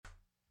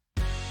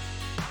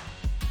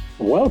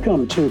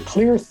Welcome to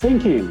Clear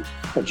Thinking,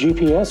 a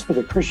GPS for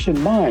the Christian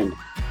mind,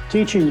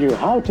 teaching you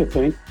how to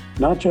think,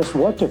 not just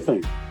what to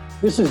think.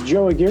 This is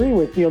Joe Aguirre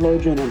with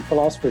theologian and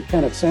philosopher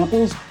Kenneth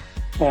Samples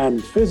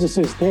and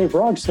physicist Dave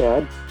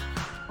Rogstad.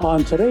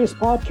 On today's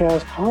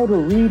podcast, how to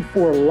read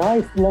for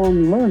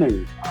lifelong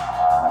learning.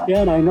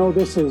 Again, I know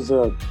this is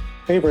a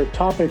favorite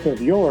topic of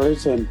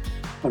yours, and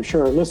I'm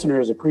sure our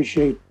listeners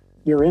appreciate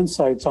your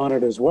insights on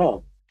it as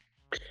well.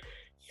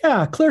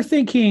 Yeah, clear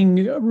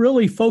thinking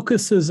really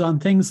focuses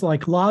on things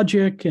like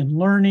logic and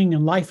learning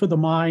and life of the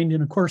mind.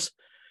 And of course,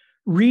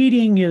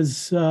 reading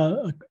is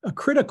a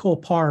critical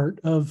part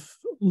of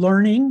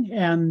learning.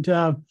 And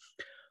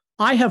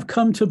I have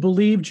come to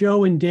believe,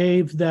 Joe and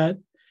Dave, that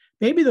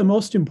maybe the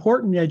most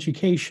important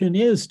education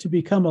is to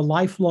become a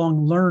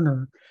lifelong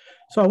learner.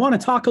 So I want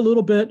to talk a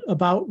little bit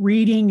about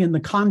reading in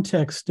the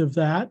context of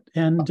that.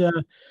 And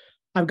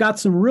I've got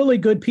some really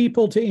good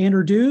people to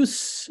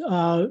introduce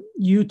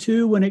you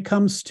to when it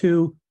comes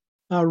to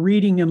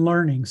reading and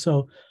learning.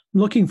 So I'm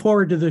looking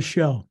forward to this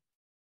show.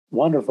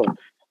 Wonderful.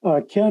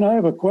 Ken, I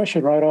have a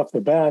question right off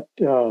the bat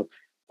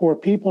for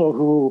people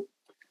who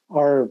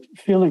are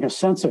feeling a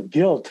sense of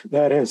guilt.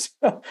 That is,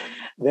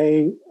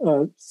 they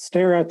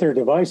stare at their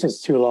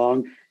devices too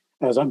long,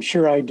 as I'm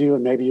sure I do,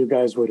 and maybe you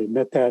guys would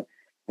admit that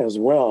as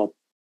well.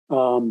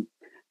 I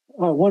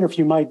wonder if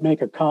you might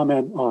make a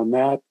comment on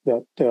that,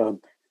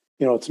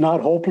 it's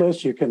not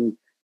hopeless. You can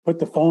put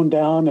the phone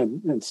down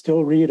and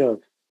still read a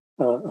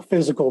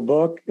physical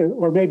book,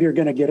 or maybe you're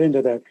going to get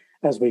into that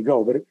as we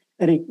go. But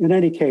in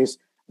any case,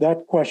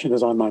 that question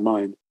is on my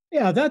mind.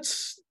 Yeah,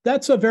 that's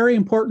a very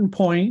important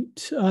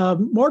point.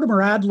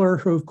 Mortimer Adler,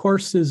 who of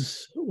course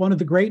is one of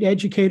the great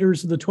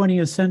educators of the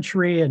 20th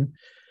century, and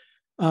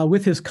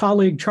with his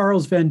colleague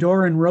Charles Van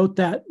Doren wrote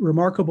that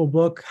remarkable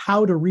book,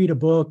 How to Read a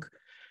Book.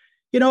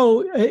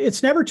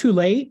 It's never too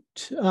late.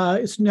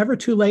 It's never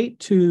too late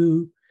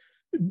to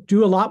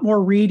do a lot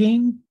more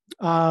reading.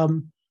 A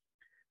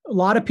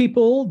lot of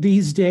people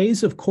these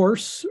days, of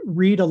course,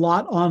 read a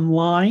lot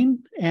online,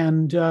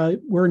 and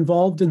we're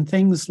involved in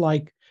things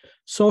like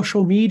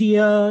social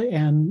media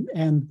and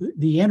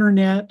the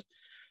internet.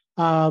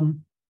 I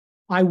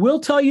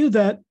will tell you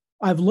that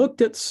I've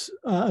looked at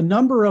a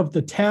number of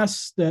the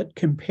tests that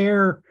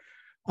compare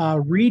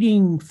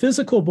reading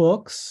physical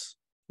books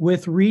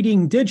with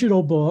reading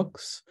digital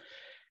books.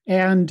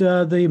 And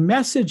the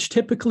message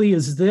typically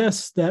is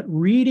this, that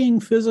reading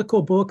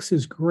physical books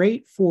is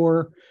great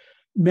for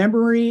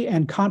memory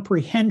and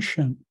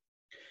comprehension.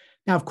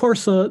 Now, of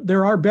course,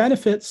 there are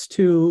benefits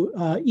to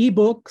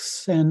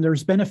ebooks, and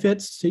there's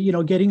benefits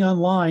to, getting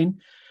online.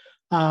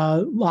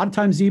 A lot of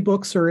times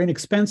ebooks are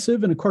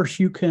inexpensive. And of course,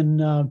 you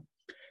can,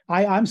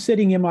 I'm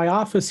sitting in my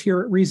office here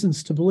at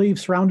Reasons to Believe,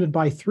 surrounded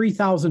by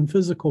 3,000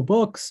 physical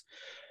books.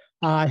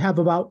 I have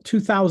about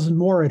 2,000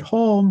 more at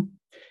home.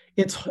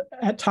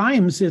 At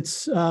times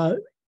it's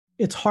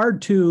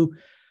hard to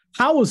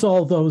house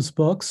all those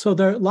books. So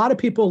there are a lot of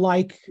people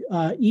like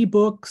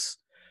ebooks,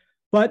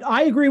 but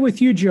I agree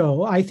with you,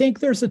 Joe. I think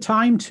there's a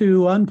time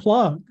to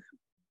unplug.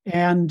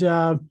 And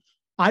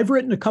I've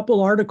written a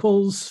couple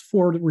articles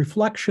for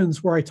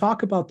Reflections where I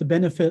talk about the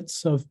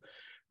benefits of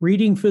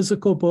reading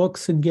physical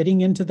books and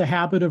getting into the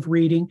habit of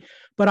reading.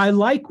 But I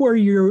like where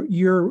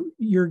you're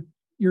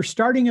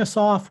starting us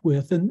off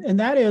with, and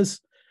that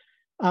is,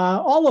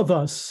 all of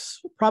us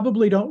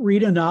probably don't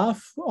read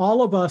enough.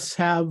 All of us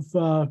have,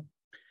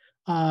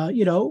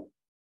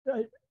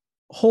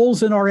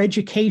 holes in our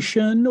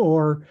education,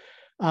 or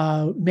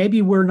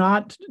maybe we're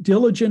not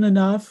diligent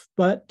enough.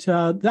 But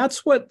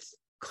that's what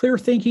clear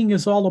thinking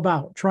is all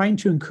about, trying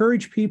to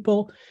encourage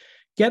people,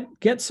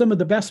 get some of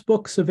the best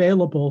books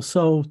available.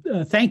 So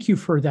thank you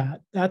for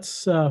that.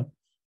 That's I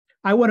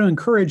want to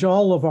encourage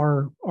all of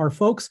our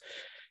folks.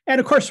 And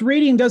of course,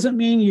 reading doesn't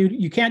mean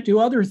you can't do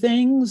other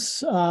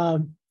things,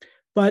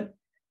 but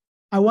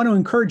I want to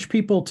encourage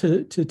people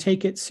to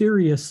take it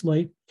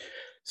seriously.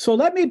 So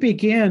let me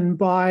begin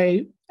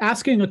by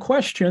asking a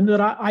question that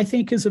I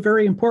think is a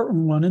very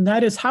important one, and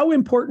that is, how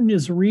important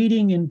is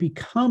reading in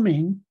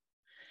becoming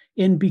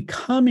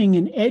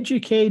an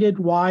educated,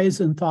 wise,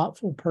 and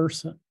thoughtful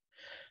person?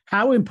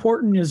 How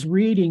important is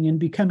reading in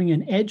becoming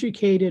an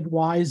educated,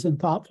 wise, and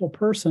thoughtful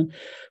person?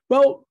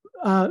 Well,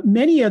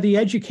 many of the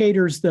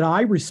educators that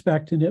I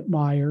respect and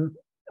admire,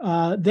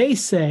 they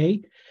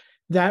say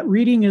that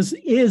reading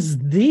is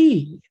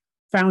the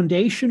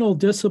foundational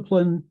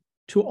discipline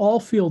to all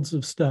fields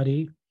of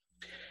study.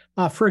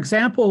 For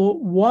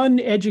example, one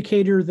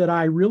educator that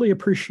I really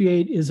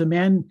appreciate is a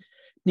man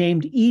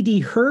named E.D.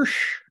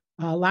 Hirsch,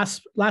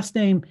 last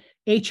name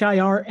Hirsch.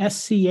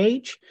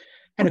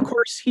 And of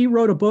course, he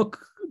wrote a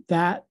book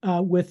that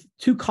with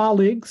two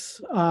colleagues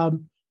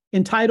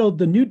entitled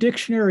The New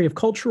Dictionary of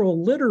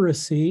Cultural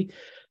Literacy,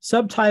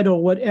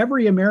 subtitle What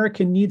Every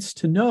American Needs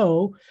to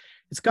Know.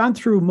 It's gone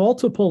through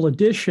multiple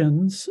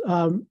editions.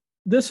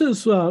 This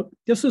is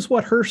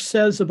what Hirsch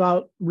says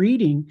about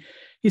reading.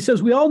 He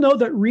says, we all know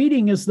that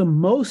reading is the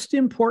most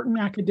important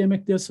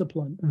academic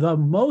discipline.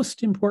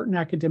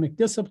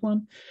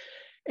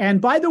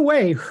 And by the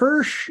way,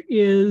 Hirsch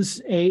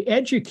is an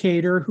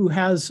educator who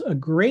has a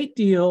great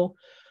deal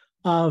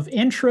of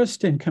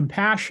interest and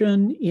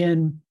compassion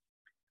in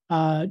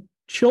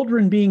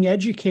children being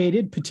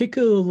educated,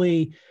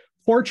 particularly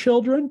poor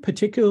children,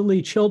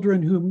 particularly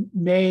children who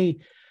may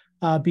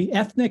be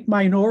ethnic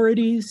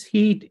minorities.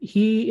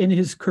 He, in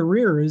his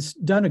career, has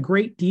done a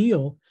great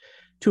deal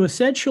to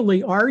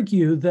essentially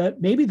argue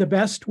that maybe the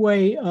best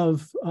way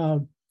of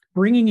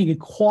bringing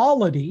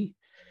equality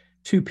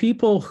to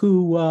people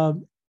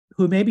who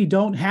maybe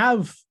don't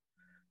have,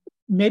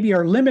 maybe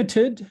are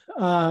limited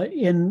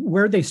in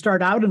where they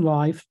start out in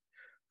life.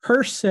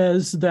 Hirsch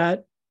says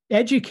that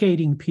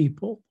educating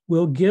people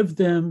will give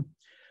them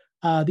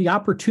the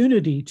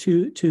opportunity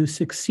to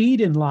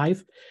succeed in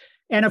life.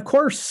 And of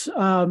course,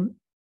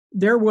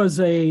 there was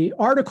an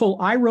article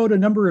I wrote a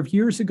number of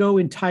years ago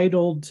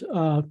entitled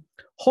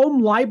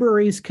Home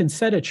Libraries Can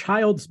Set a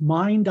Child's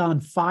Mind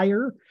on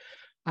Fire.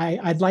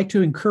 I'd like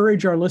to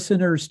encourage our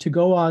listeners to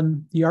go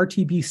on the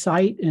RTB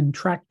site and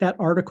track that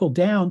article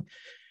down,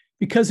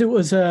 because it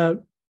was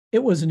an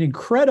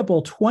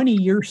incredible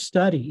 20-year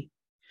study.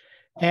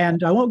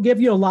 And I won't give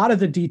you a lot of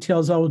the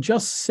details. I will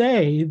just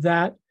say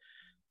that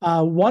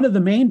one of the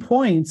main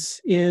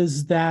points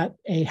is that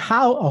a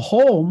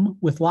home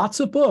with lots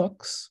of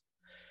books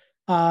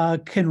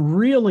can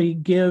really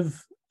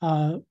give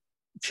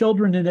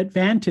children an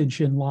advantage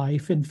in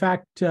life. In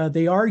fact,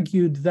 they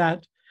argued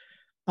that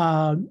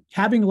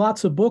having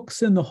lots of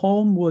books in the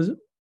home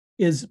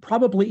is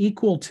probably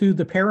equal to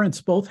the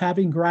parents both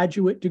having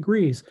graduate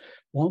degrees.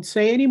 Won't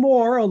say any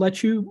more. I'll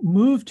let you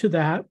move to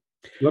that.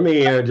 Let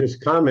me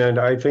just comment.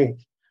 I think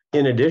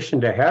in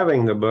addition to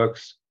having the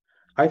books,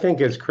 I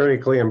think it's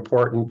critically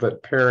important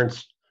that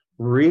parents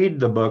read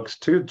the books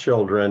to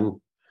children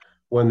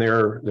when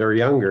they're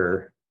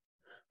younger.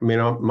 I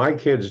mean, my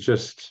kids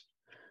just,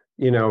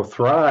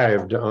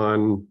 thrived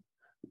on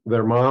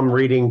their mom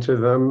reading to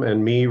them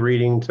and me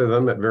reading to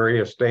them at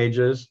various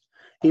stages.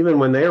 Even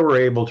when they were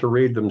able to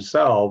read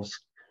themselves,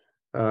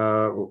 I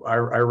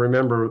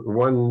remember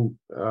one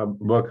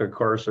book, of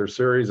course, or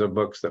series of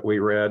books that we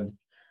read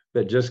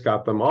that just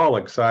got them all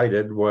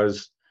excited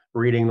was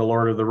reading The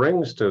Lord of the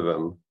Rings to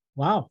them.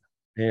 Wow.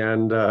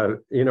 And,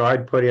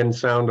 I'd put in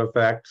sound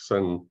effects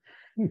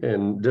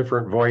and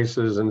different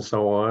voices and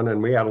so on,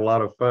 and we had a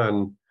lot of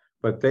fun.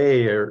 But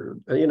they are,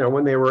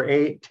 when they were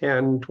 8,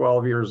 10,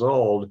 12 years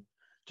old,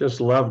 just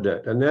loved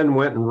it, and then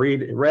went and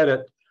read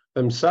it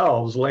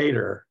themselves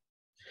later.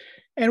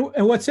 And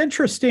what's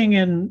interesting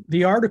in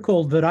the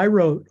article that I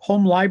wrote,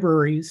 Home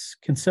Libraries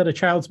Can Set a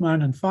Child's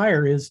Mind on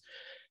Fire, is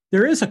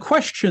there is a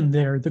question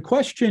there. The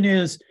question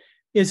is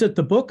it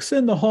the books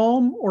in the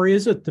home, or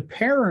is it the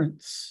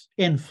parents'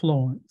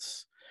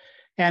 influence?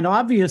 And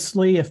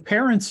obviously, if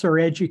parents are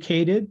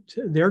educated,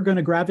 they're going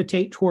to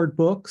gravitate toward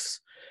books.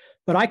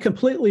 But I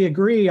completely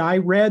agree. I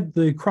read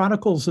the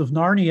Chronicles of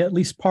Narnia, at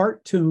least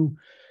part, to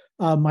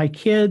my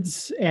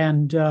kids,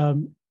 and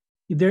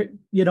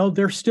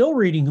they're still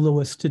reading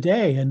Lewis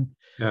today. And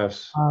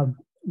yes,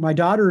 my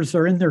daughters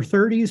are in their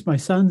 30s. My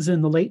son's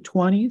in the late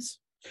 20s.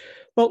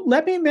 Well,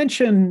 let me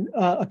mention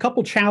a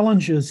couple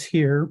challenges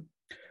here.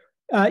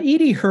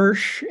 E.D.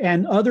 Hirsch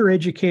and other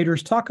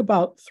educators talk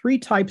about 3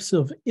 types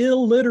of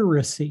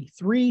illiteracy,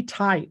 3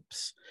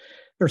 types.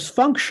 There's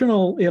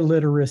functional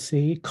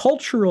illiteracy,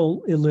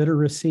 cultural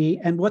illiteracy,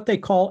 and what they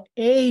call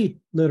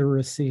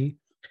illiteracy.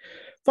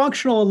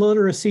 Functional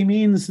illiteracy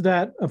means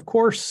that, of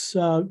course,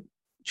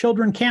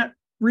 children can't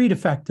read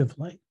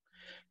effectively,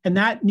 and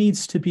that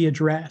needs to be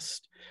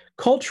addressed.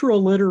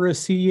 Cultural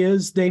literacy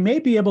is they may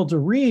be able to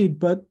read,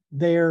 but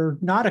they're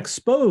not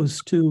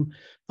exposed to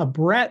a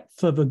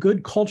breadth of a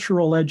good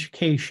cultural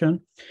education.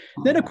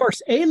 Then, of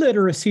course,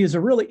 illiteracy is a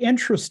really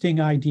interesting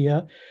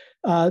idea.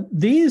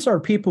 These are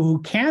people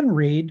who can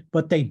read,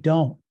 but they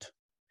don't.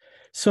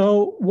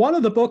 So one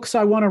of the books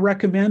I want to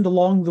recommend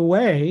along the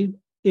way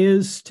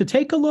is to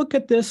take a look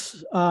at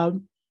this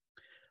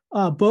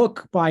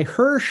book by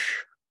Hirsch,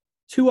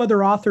 2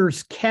 other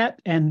authors, Kett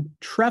and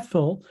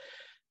Treffel,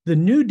 The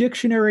New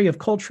Dictionary of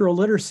Cultural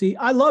Literacy.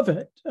 I love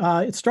it.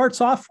 It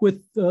starts off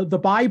with the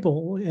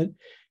Bible.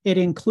 It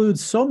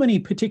includes so many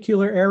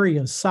particular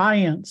areas: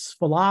 science,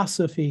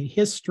 philosophy,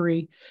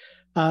 history,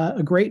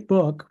 a great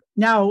book.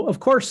 Now, of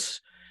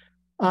course,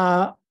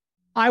 I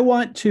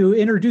want to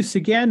introduce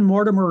again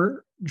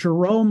Mortimer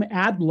Jerome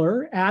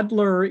Adler.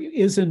 Adler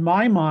is, in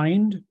my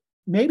mind,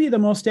 maybe the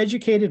most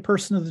educated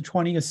person of the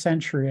 20th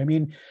century. I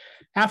mean,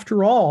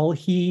 after all,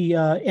 he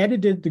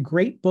edited the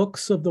great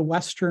books of the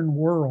Western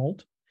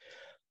world,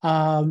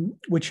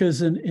 which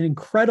is an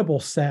incredible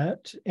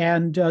set.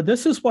 And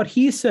this is what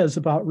he says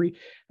about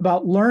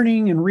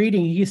learning and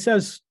reading. He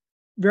says,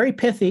 very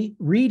pithy,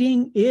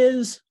 reading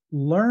is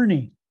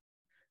learning.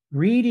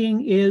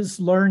 Reading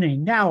is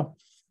learning. Now,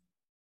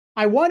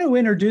 I want to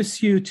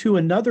introduce you to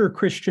another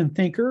Christian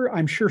thinker.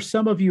 I'm sure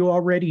some of you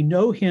already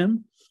know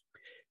him.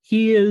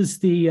 He is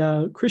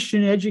the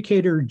Christian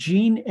educator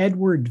Jean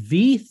Edward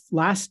Veith,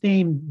 last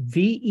name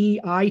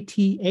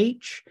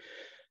Veith.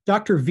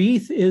 Dr.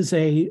 Veith is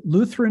a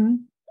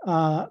Lutheran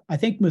I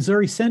think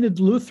Missouri Synod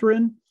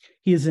Lutheran.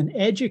 He is an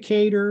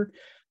educator,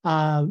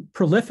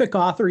 prolific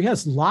author. He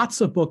has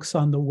lots of books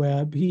on the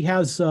web. He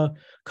has a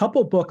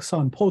couple books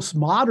on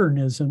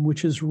postmodernism,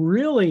 which is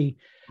really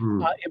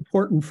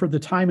important for the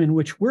time in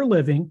which we're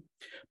living.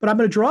 But I'm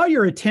going to draw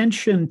your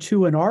attention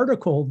to an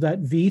article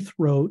that Veith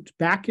wrote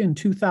back in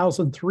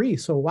 2003.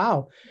 So,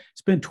 wow,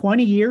 it's been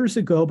 20 years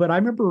ago, but I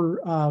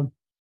remember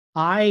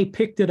I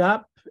picked it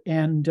up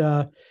and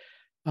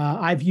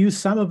I've used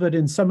some of it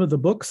in some of the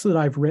books that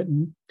I've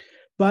written.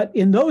 But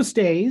in those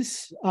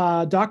days,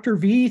 Dr.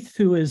 Veith,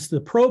 who is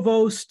the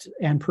provost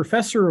and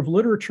professor of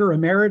literature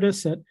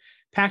emeritus at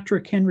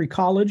Patrick Henry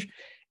College,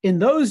 in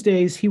those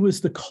days, he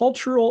was the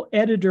cultural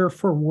editor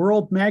for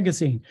World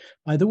Magazine.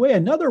 By the way,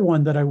 another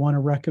one that I want to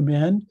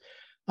recommend.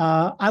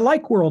 I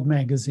like World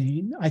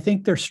Magazine. I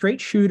think they're straight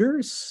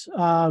shooters.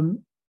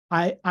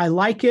 I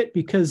like it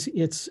because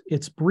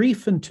it's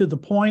brief and to the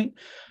point.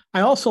 I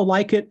also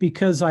like it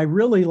because I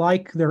really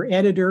like their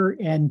editor,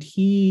 and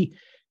he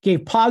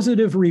gave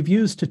positive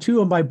reviews to 2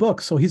 of my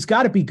books. So he's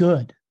got to be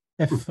good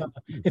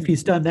if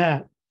he's done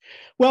that.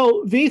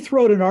 Well, Veith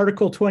wrote an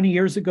article 20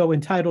 years ago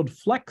entitled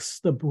Flex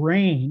the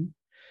Brain.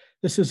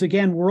 This is,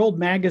 again, World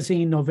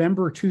Magazine,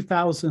 November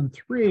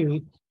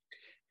 2003.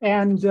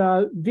 And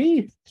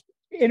Veith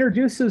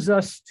introduces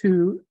us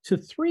to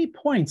 3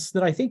 points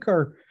that I think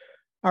are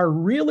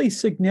really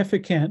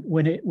significant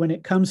when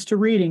it comes to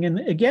reading. And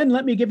again,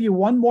 let me give you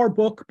one more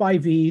book by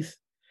Veith.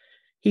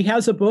 He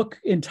has a book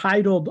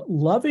entitled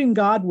Loving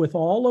God with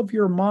All of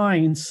Your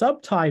Mind,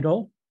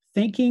 subtitle,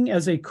 Thinking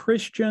as a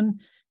Christian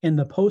in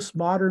the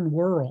Postmodern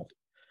World.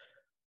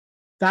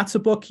 That's a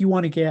book you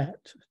want to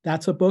get.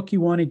 That's a book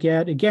you want to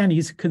get. Again,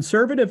 he's a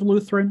conservative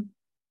Lutheran,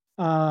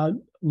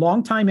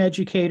 longtime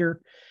educator.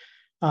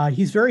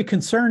 He's very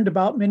concerned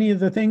about many of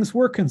the things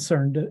we're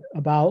concerned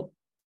about,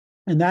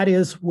 and that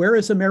is, where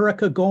is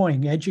America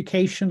going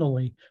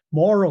educationally,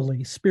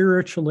 morally,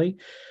 spiritually?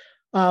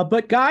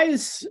 But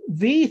guys,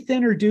 Veith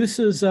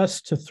introduces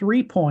us to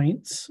 3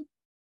 points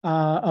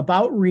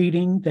about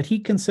reading that he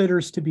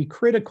considers to be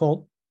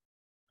critical.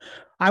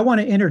 I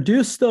want to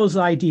introduce those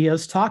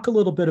ideas, talk a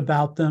little bit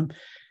about them,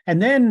 and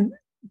then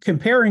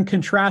compare and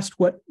contrast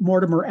what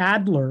Mortimer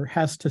Adler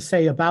has to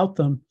say about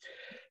them.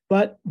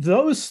 But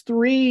those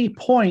 3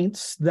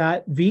 points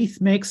that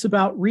Veith makes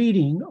about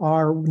reading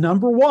are,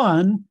 number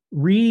 1,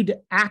 read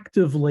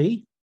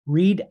actively.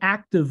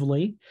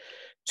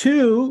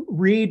 2,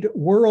 read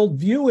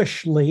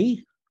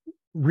worldviewishly.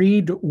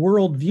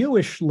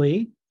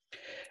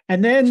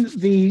 And then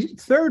the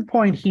 3rd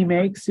point he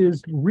makes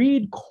is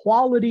read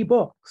quality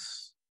books.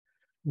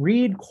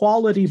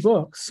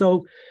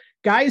 So,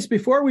 guys,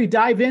 before we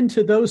dive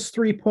into those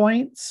 3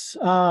 points,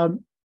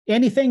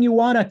 anything you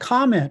want to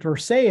comment or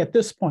say at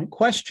this point?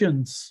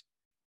 Questions,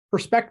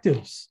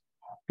 perspectives?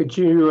 Could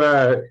you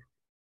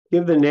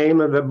give the name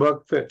of the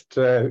book that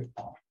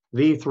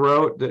Veith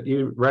wrote that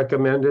you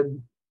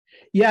recommended?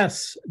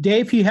 Yes,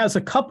 Dave, he has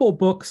a couple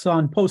books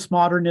on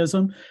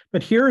postmodernism,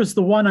 but here is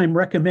the one I'm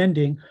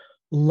recommending,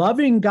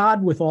 Loving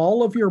God with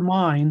All of Your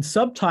Mind,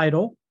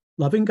 subtitle,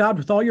 Loving God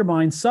with All Your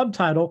Mind,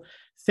 subtitle,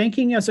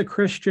 Thinking as a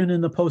Christian in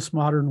the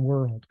Postmodern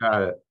World.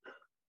 Got it.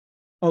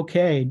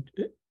 Okay.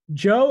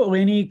 Joe,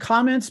 any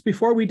comments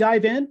before we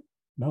dive in?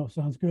 No,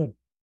 sounds good.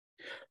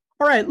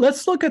 All right,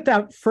 let's look at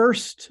that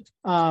first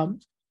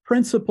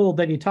principle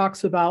that he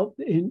talks about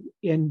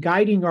in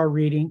guiding our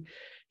reading.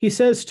 He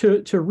says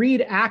to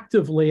read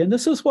actively, and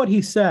this is what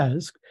he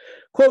says,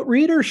 quote,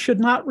 readers should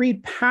not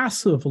read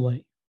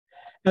passively,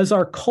 as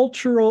our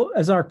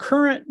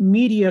current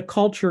media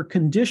culture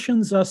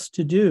conditions us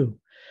to do.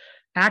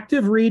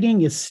 Active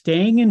reading is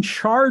staying in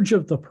charge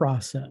of the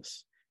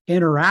process,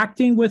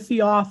 interacting with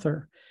the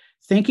author,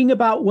 thinking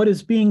about what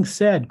is being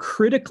said,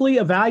 critically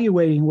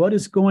evaluating what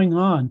is going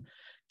on,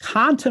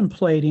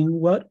 contemplating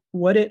what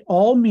it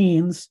all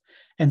means,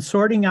 and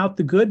sorting out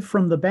the good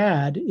from the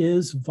bad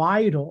is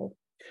vital.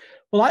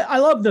 Well, I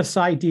love this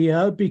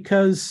idea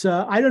because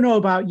I don't know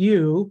about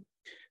you.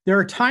 There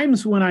are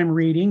times when I'm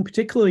reading,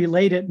 particularly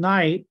late at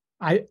night,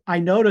 I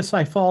notice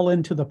I fall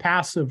into the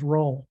passive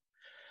role.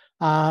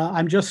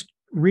 I'm just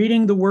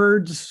reading the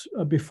words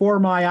before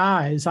my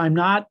eyes. I'm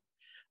not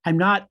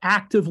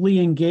actively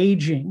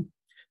engaging.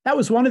 That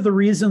was one of the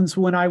reasons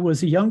when I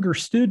was a younger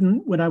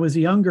student, when I was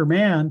a younger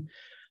man,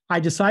 I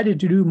decided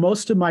to do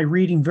most of my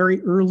reading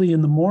very early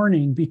in the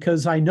morning,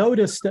 because I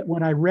noticed that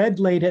when I read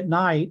late at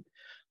night,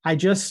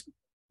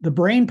 the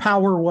brain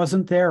power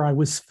wasn't there. I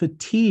was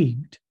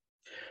fatigued.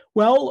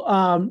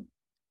 Well,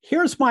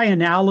 here's my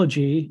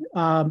analogy.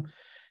 And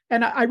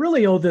I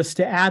really owe this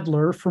to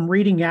Adler, from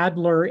reading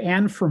Adler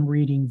and from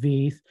reading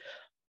Veith.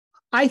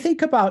 I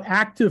think about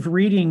active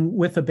reading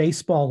with a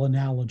baseball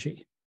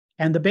analogy.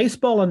 And the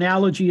baseball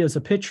analogy is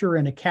a pitcher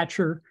and a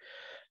catcher.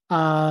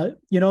 The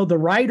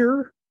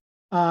writer,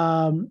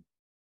 the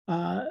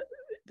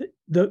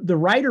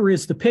writer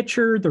is the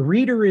pitcher, the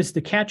reader is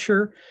the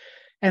catcher.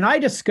 And I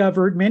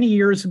discovered many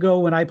years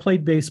ago when I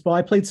played baseball,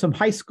 I played some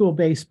high school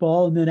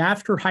baseball. And then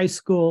after high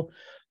school,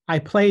 I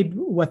played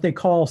what they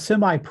call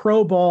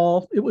semi-pro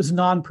ball. It was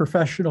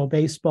non-professional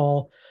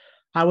baseball.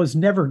 I was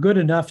never good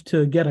enough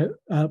to get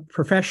a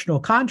professional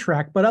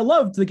contract, but I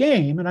loved the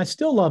game, and I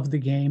still love the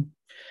game.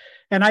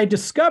 And I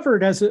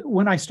discovered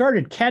when I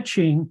started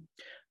catching,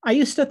 I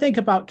used to think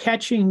about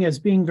catching as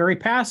being very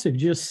passive.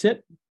 Just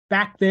sit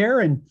back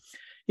there and,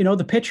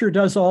 the pitcher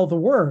does all the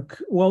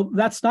work. Well,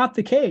 that's not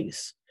the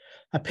case.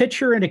 A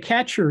pitcher and a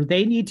catcher,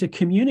 they need to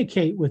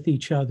communicate with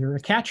each other. A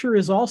catcher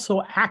is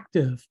also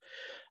active.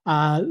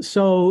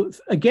 So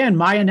again,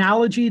 my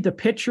analogy, the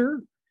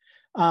pitcher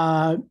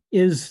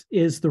is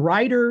the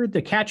writer,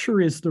 the catcher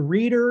is the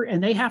reader,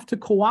 and they have to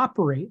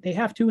cooperate. They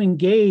have to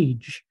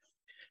engage.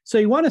 So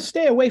you want to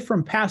stay away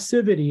from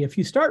passivity. If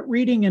you start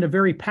reading in a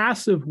very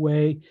passive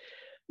way,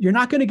 you're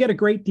not going to get a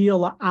great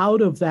deal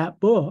out of that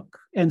book.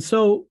 And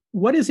so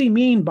what does he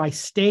mean by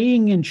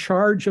staying in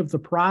charge of the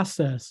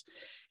process,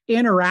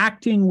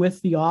 interacting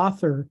with the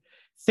author,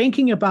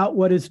 thinking about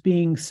what is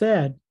being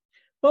said?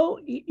 Well,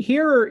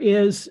 here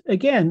is,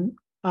 again,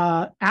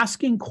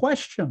 asking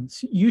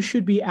questions. You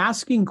should be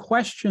asking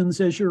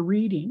questions as you're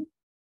reading.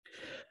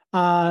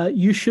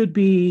 You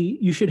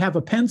should have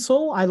a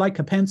pencil. I like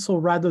a pencil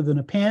rather than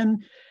a pen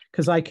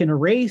because I can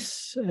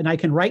erase and I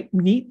can write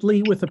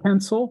neatly with a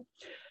pencil.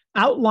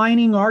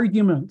 Outlining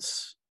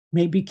arguments,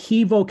 maybe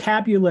key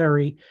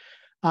vocabulary.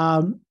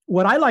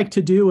 What I like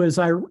to do is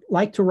I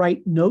like to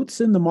write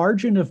notes in the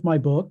margin of my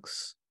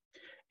books.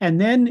 And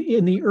then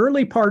in the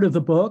early part of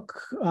the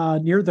book,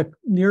 near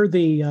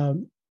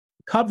the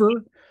cover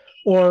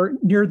or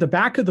near the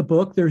back of the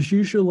book, there's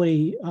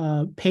usually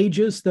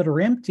pages that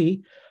are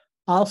empty.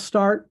 I'll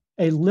start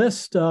a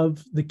list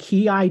of the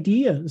key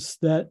ideas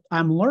that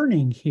I'm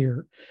learning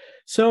here.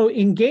 So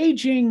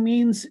engaging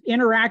means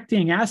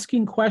interacting,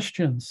 asking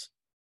questions.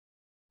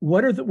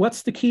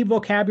 What's the key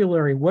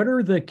vocabulary? What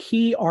are the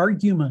key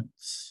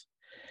arguments?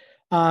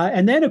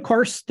 And then, of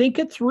course, think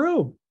it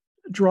through.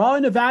 Draw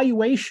an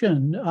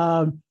evaluation.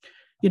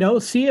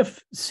 See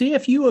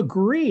if you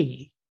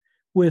agree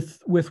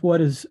with what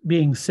is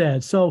being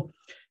said. So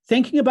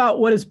thinking about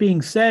what is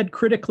being said,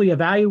 critically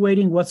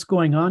evaluating what's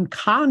going on,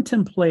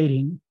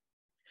 contemplating,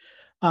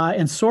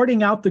 and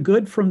sorting out the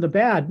good from the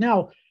bad.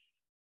 Now,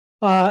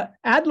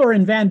 Adler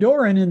and Van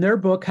Doren, in their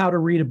book, How to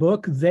Read a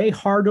Book, they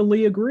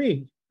heartily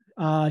agree.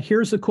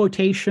 Here's a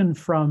quotation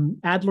from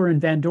Adler and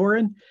Van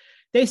Doren.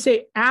 They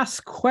say,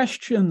 ask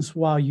questions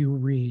while you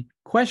read,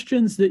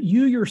 questions that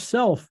you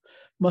yourself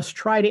must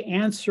try to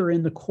answer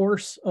in the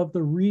course of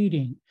the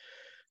reading.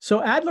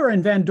 So Adler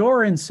and Van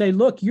Doren say,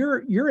 look,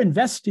 you're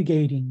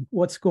investigating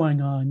what's going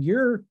on.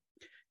 You're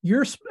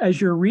as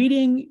you're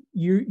reading,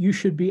 you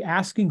should be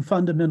asking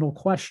fundamental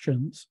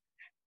questions.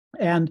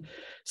 And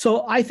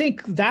so I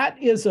think that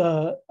is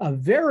a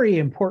very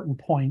important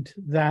point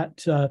that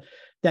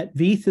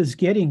Veith is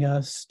getting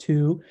us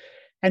to.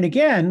 And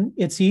again,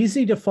 it's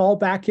easy to fall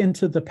back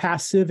into the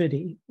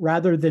passivity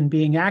rather than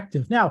being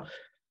active. Now,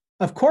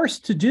 of course,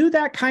 to do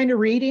that kind of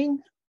reading,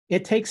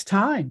 it takes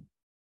time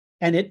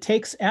and it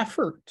takes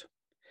effort.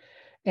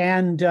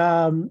 And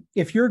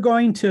if you're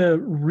going to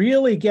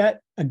really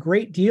get a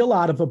great deal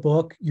out of a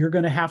book, you're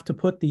going to have to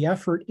put the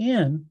effort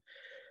in.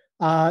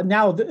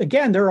 Now,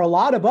 again, there are a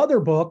lot of other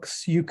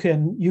books you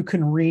can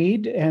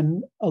read.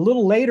 And a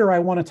little later, I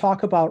want to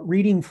talk about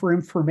reading for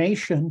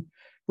information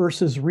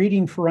versus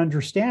reading for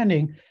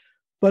understanding.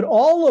 But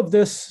all of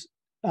this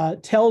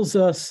tells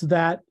us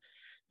that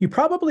you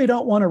probably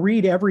don't want to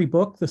read every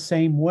book the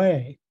same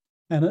way.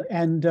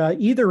 And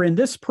either in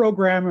this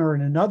program or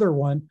in another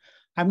one,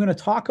 I'm going to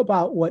talk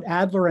about what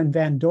Adler and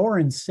Van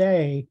Doren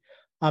say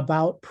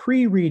about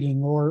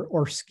pre-reading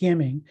or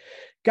skimming.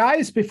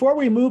 Guys, before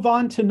we move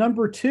on to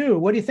number 2,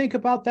 what do you think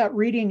about that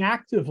reading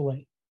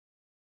actively?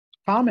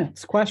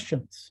 Comments,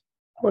 questions?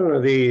 One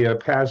of the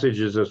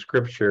passages of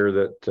scripture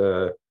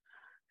that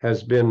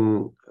has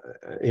been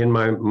in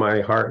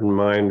my heart and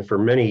mind for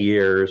many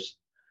years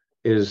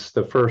is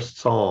the first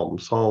Psalm,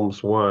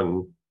 Psalms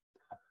 1.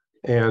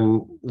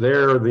 And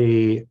there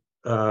the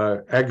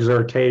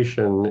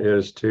exhortation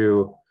is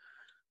to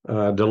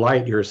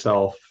delight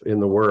yourself in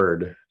the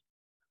word.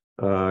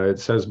 It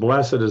says,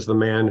 blessed is the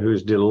man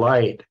whose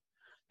delight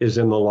is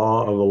in the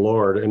law of the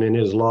Lord, and in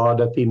his law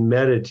doth he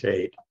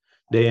meditate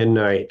day and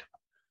night.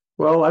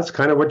 Well, that's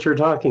kind of what you're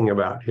talking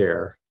about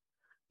here.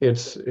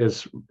 It's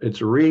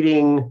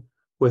reading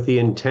with the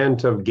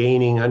intent of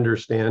gaining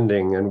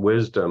understanding and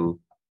wisdom,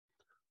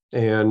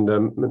 and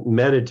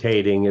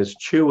meditating is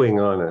chewing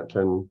on it.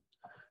 And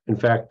in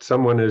fact,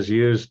 someone has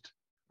used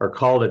or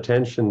called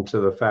attention to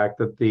the fact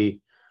that the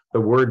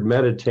word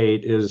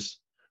meditate is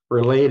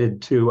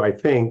related to, I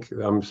think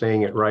I'm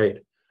saying it right,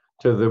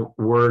 to the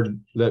word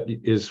that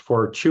is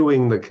for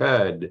chewing the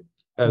cud,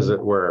 as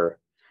it were.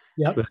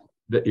 Yep.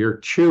 That you're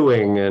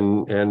chewing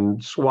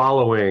and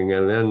swallowing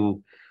and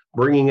then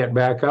bringing it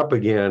back up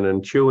again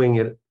and chewing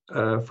it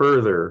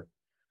further.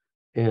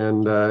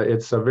 And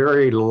it's a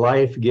very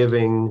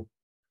life-giving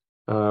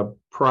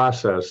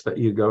process that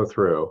you go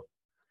through.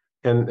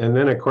 And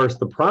then, of course,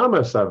 the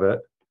promise of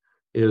it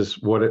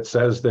is what it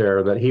says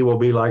there, that he will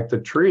be like the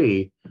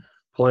tree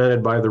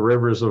planted by the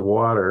rivers of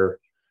water,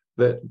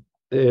 that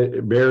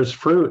it bears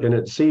fruit in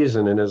its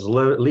season, and his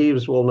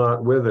leaves will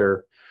not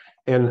wither.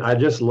 And I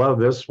just love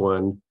this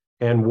one.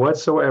 And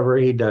whatsoever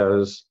he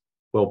does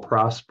will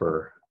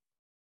prosper.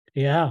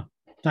 Yeah,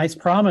 nice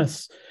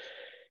promise.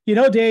 You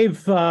know, Dave,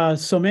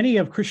 so many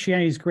of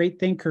Christianity's great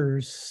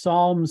thinkers,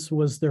 Psalms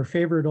was their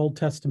favorite Old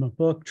Testament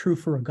book, true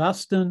for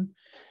Augustine,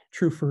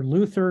 true for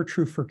Luther,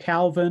 true for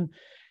Calvin.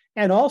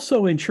 And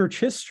also in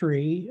church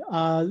history,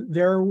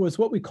 there was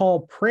what we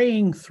call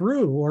praying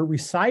through or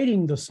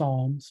reciting the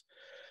Psalms.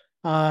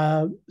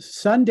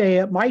 Sunday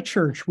at my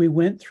church, we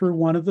went through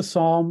one of the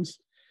Psalms.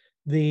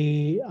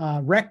 The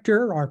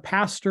rector, our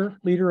pastor,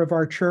 leader of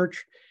our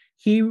church,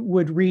 he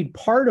would read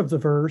part of the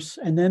verse,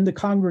 and then the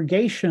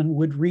congregation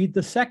would read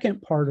the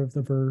second part of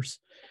the verse.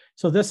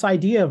 So this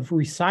idea of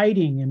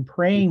reciting and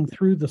praying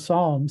through the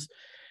Psalms.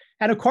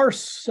 And of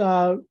course,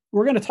 we're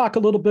going to talk a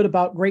little bit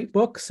about great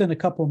books in a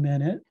couple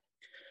minutes.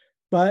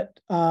 But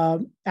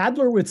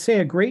Adler would say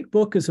a great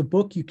book is a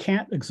book you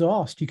can't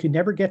exhaust. You can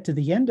never get to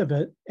the end of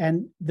it.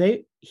 And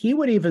he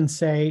would even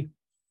say,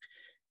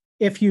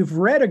 if you've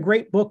read a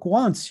great book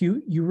once,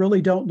 you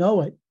really don't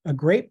know it. A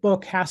great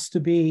book has to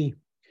be,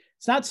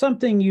 it's not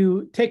something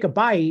you take a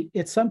bite,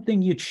 it's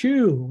something you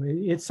chew,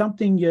 it's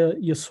something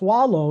you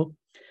swallow.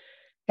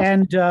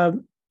 And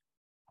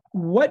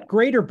what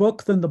greater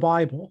book than the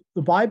Bible?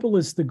 The Bible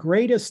is the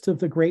greatest of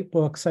the great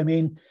books. I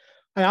mean,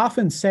 I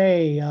often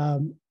say,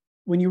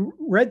 when you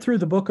read through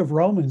the book of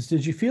Romans,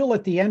 did you feel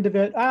at the end of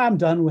it, I'm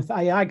done with,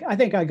 I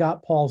think I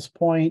got Paul's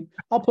point,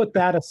 I'll put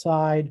that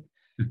aside?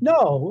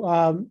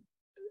 No,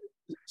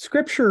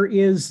 Scripture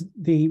is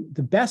the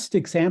best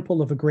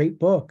example of a great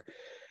book.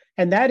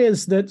 And that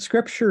is that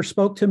Scripture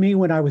spoke to me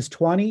when I was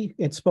 20,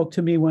 it spoke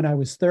to me when I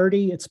was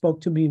 30, it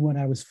spoke to me when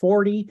I was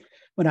 40,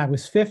 when I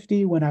was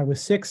 50, when I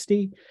was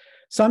 60,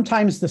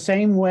 sometimes the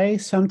same way,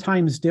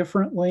 sometimes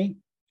differently.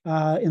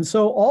 And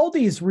so all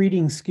these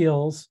reading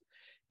skills,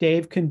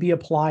 Dave, can be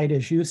applied,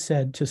 as you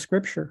said, to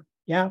Scripture.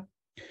 Yeah.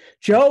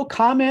 Joe,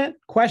 comment,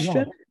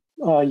 question?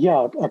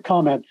 Yeah, a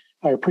comment.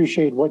 I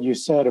appreciate what you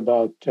said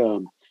about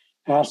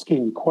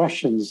asking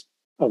questions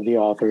of the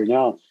author.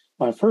 Now,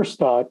 my first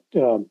thought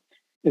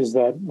is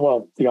that,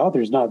 well, the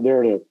author's not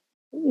there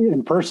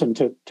in person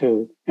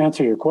to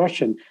answer your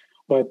question,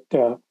 but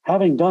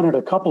having done it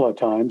a couple of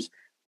times,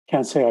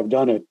 can't say I've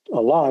done it a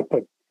lot,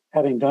 but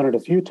having done it a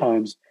few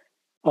times,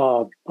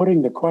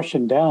 putting the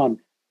question down,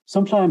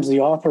 sometimes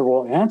the author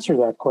will answer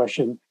that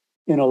question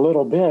in a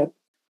little bit,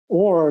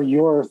 or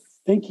your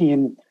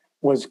thinking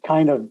was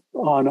kind of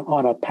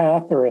on a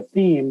path or a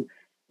theme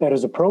that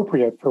is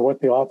appropriate for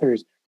what the author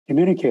is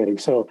communicating.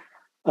 So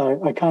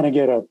I kind of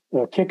get a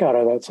kick out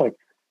of that. It's like,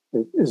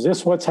 is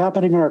this what's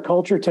happening in our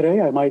culture today?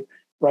 I might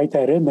write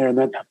that in there, and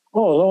then,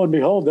 oh, lo and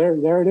behold,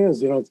 there it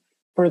is. You know, it's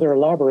further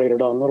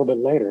elaborated on a little bit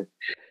later.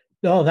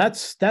 No,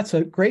 that's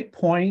a great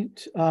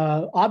point.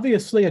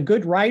 Obviously, a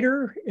good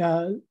writer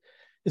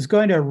is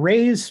going to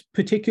raise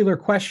particular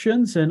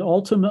questions and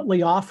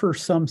ultimately offer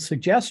some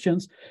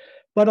suggestions.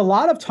 But a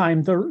lot of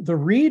time, the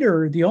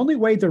reader, the only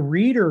way the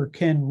reader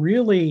can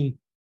really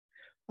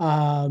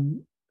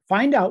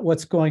find out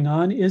what's going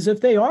on is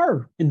if they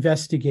are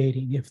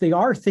investigating, if they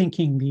are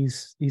thinking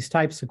these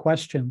types of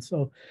questions.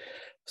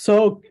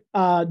 So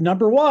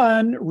number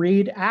one,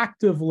 read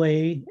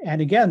actively.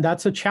 And again,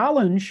 that's a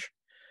challenge,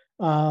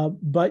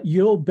 but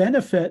you'll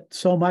benefit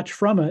so much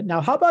from it.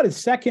 Now, how about his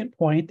second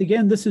point?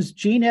 Again, this is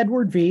Gene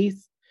Edward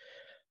Veith,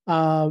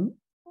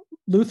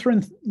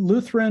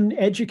 Lutheran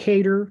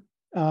educator,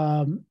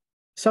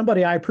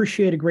 somebody I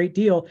appreciate a great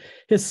deal.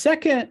 His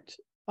second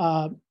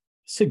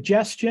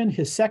suggestion,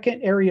 his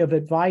second area of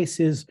advice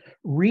is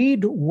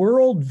read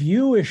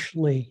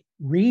worldviewishly.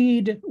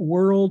 Read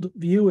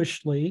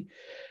worldviewishly.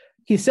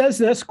 He says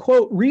this,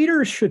 quote,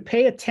 readers should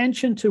pay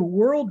attention to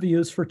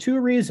worldviews for two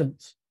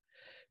reasons: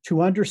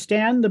 to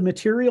understand the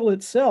material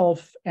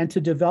itself and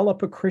to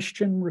develop a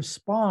Christian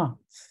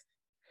response.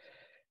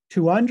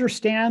 To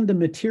understand the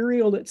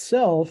material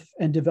itself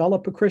and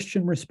develop a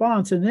Christian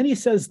response. And then he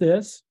says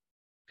this,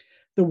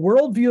 the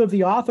worldview of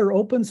the author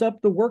opens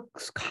up the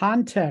work's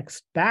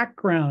context,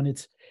 background,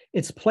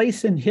 its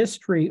place in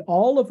history,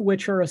 all of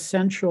which are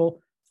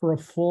essential for a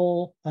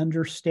full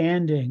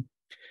understanding.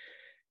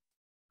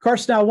 Of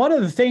course, now, one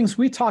of the things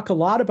we talk a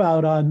lot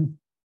about on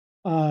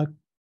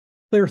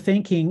Clear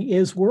Thinking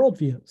is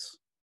worldviews.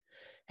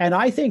 And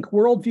I think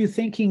worldview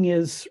thinking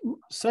is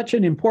such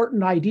an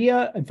important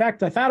idea. In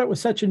fact, I thought it was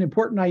such an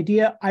important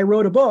idea, I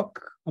wrote a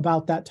book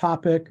about that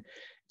topic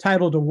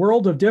titled A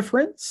World of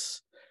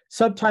Difference,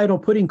 subtitle,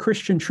 Putting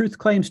Christian Truth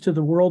Claims to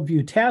the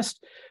Worldview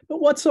Test.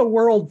 But what's a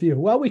worldview?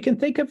 Well, we can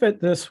think of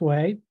it this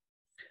way.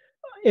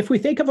 If we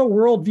think of a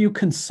worldview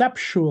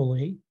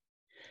conceptually,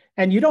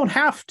 and you don't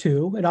have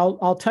to, and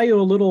I'll tell you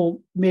a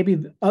little,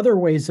 maybe other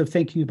ways of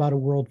thinking about a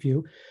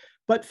worldview,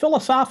 but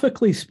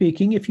philosophically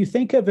speaking, if you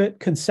think of it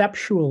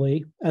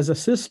conceptually as a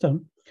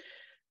system,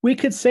 we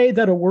could say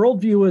that a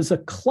worldview is a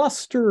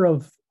cluster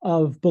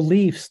of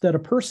beliefs that a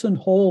person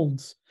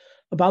holds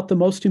about the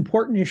most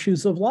important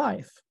issues of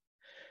life.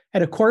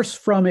 And of course,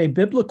 from a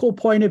biblical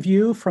point of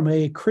view, from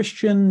a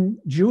Christian,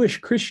 Jewish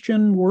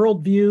Christian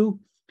worldview,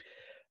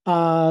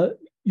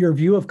 your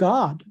view of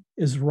God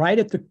is right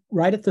at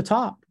the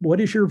top. What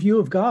is your view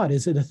of God?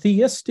 Is it a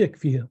theistic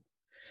view?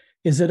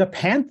 Is it a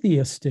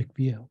pantheistic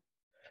view?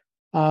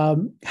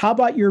 How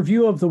about your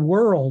view of the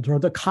world or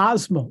the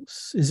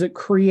cosmos? Is it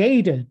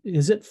created?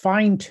 Is it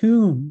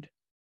fine-tuned?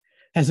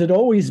 Has it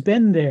always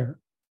been there?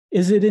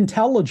 Is it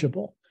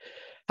intelligible?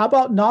 How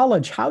about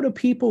knowledge? How do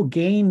people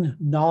gain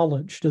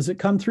knowledge? Does it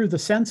come through the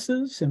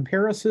senses,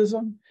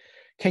 empiricism?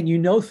 Can you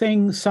know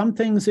some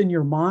things in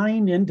your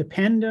mind,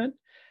 independent?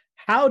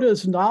 How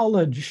does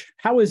knowledge,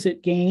 how is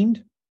it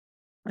gained?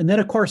 And then,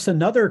 of course,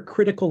 another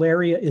critical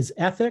area is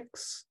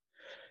ethics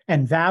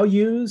and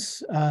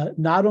values,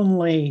 not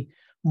only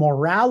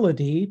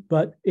morality,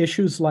 but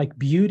issues like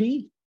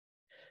beauty.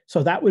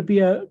 So that would be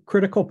a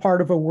critical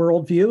part of a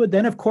worldview. And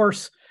then, of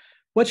course,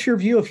 what's your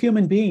view of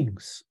human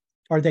beings?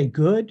 Are they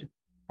good?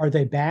 Are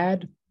they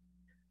bad?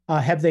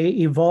 Have they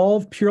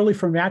evolved purely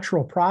from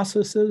natural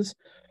processes?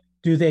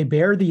 Do they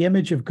bear the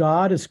image of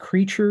God as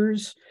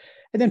creatures?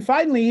 And then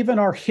finally, even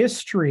our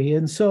history.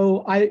 And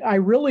so I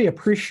really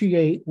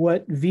appreciate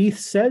what Veith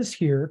says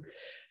here.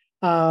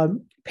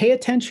 Pay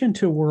attention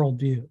to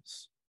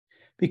worldviews,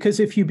 because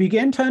if you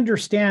begin to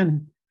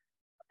understand,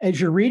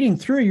 as you're reading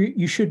through,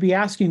 you should be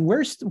asking,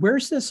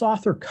 where's this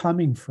author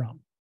coming from?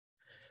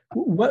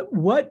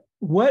 What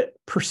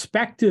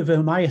perspective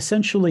am I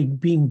essentially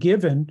being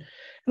given?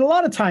 And a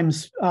lot of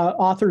times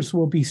authors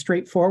will be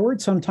straightforward.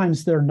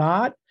 Sometimes they're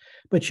not,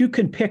 but you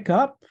can pick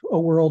up a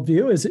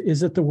worldview.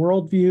 Is it the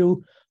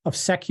worldview of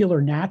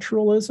secular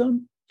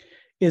naturalism?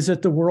 Is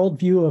it the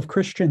worldview of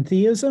Christian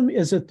theism?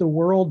 Is it the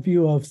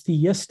worldview of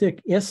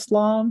theistic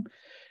Islam?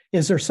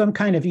 Is there some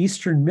kind of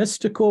Eastern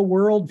mystical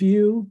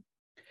worldview?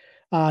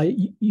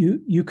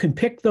 You can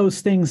pick those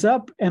things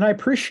up. And I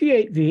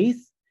appreciate Veith.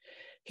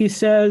 He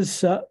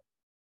says,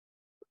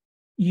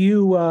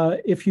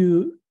 if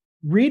you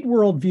read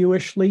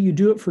worldviewishly, you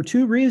do it for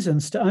two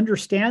reasons: to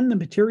understand the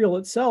material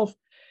itself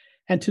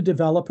and to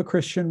develop a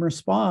Christian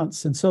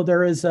response. And so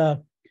there is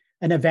an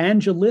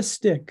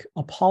evangelistic,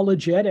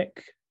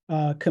 apologetic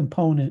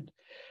component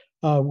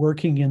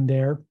working in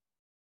there.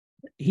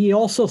 He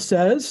also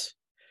says,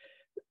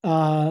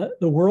 the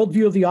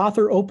worldview of the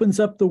author opens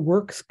up the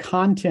work's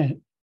content,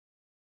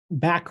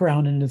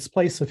 background, and its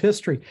place of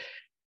history.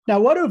 Now,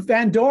 what do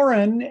Van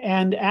Doren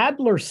and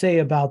Adler say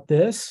about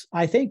this?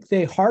 I think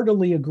they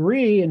heartily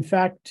agree. In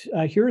fact,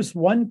 here's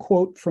one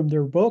quote from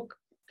their book,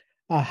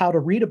 How to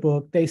Read a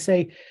Book. They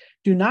say,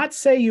 "Do not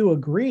say you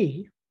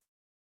agree,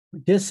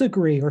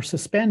 disagree, or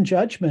suspend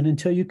judgment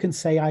until you can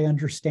say, I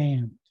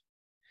understand."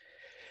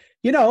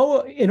 You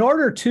know, in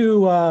order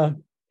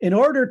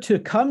to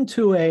come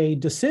to a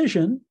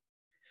decision,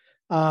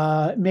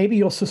 maybe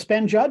you'll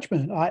suspend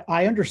judgment.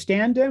 I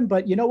understand him,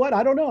 but you know what?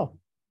 I don't know.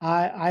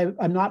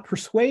 I'm not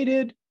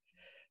persuaded,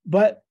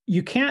 but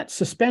you can't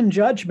suspend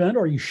judgment,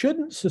 or you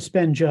shouldn't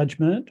suspend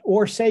judgment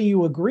or say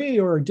you agree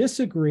or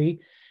disagree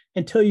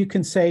until you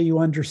can say you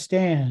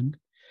understand.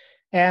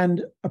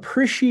 And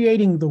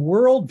appreciating the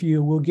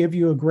worldview will give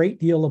you a great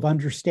deal of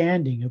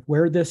understanding of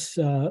where this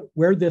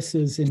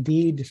is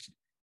indeed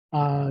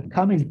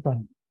coming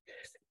from.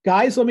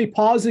 Guys, let me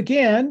pause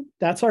again.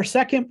 That's our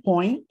second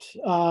point,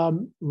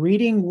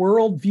 reading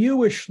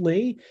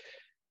worldviewishly.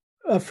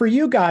 For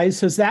you guys,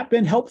 has that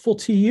been helpful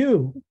to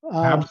you?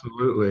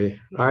 Absolutely.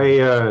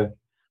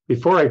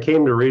 Before I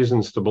came to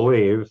Reasons to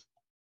Believe,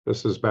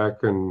 this is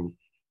back in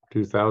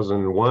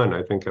 2001,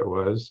 I think it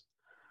was,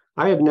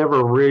 I had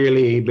never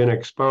really been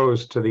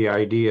exposed to the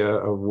idea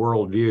of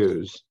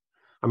worldviews.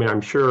 I mean,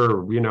 I'm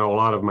sure, a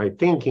lot of my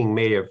thinking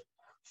may have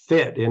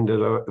fit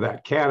into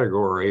that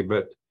category,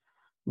 but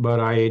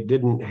I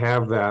didn't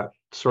have that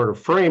sort of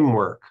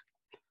framework.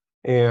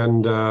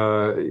 And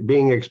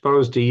being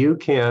exposed to you,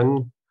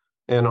 Ken,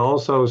 and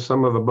also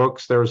some of the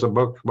books, there's a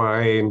book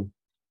by,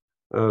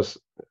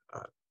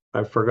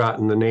 I've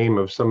forgotten the name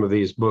of some of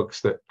these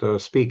books that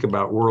speak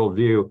about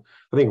worldview.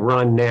 I think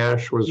Ron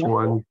Nash was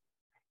one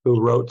who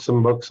wrote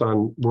some books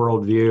on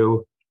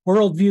worldview.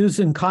 Worldviews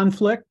in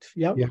Conflict.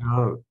 Yep.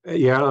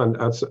 Yeah. And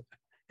that's,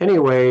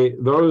 anyway,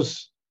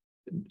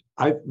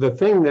 the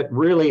thing that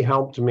really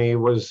helped me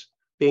was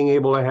being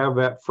able to have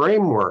that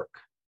framework,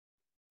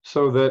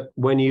 so that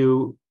when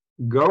you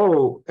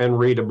go and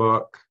read a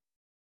book,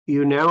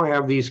 you now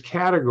have these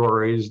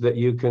categories that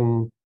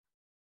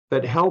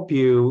help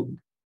you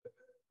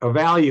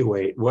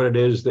evaluate what it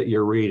is that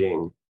you're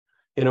reading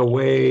in a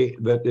way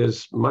that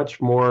is much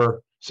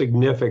more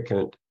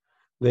significant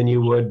than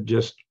you would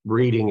just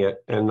reading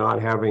it and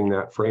not having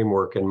that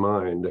framework in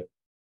mind.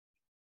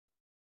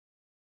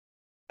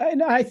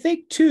 And I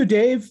think too,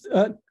 Dave,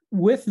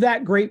 with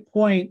that great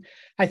point,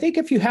 I think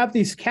if you have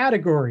these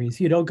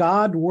categories,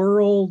 God,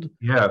 world,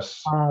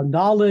 yes,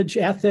 knowledge,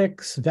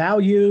 ethics,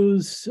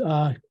 values,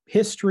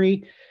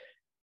 history,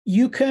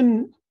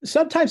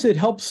 sometimes it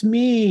helps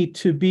me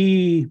to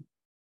be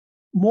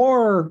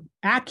more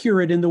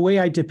accurate in the way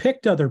I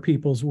depict other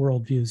people's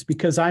worldviews,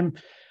 because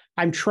I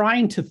I'm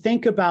trying to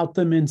think about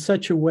them in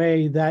such a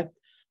way that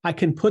I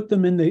can put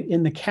them in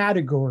the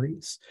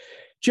categories.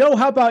 Joe,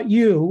 how about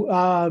you?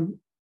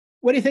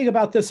 What do you think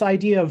about this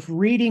idea of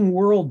reading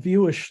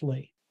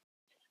worldviewishly?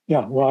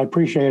 Yeah, well, I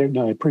appreciate it, and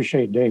I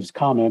appreciate Dave's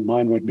comment.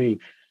 Mine would be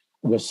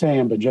the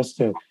same, but just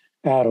to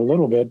add a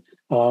little bit,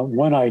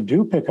 when I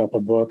do pick up a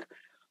book,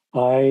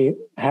 I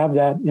have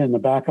that in the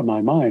back of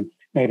my mind,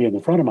 maybe in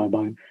the front of my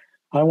mind.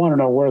 I want to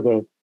know where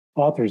the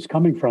author is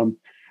coming from,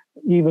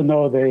 even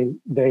though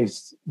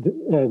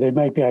they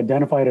might be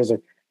identified as a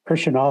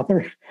Christian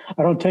author.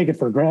 I don't take it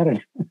for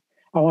granted.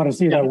 I want to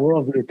see that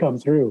worldview come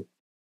through.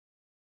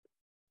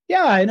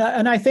 Yeah,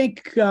 and I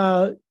think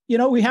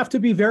we have to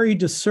be very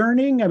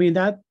discerning. I mean,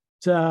 that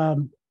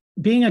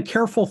being a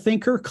careful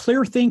thinker,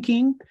 clear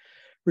thinking,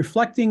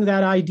 reflecting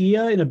that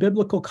idea in a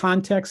biblical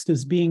context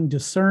is being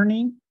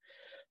discerning.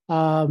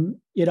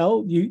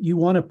 You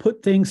want to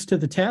put things to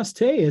the test.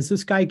 Hey, is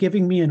this guy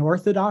giving me an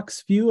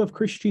orthodox view of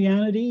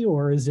Christianity,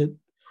 or is it,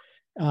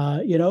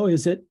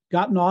 is it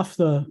gotten off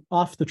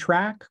the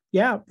track?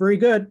 Yeah, very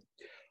good.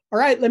 All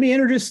right, let me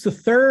introduce the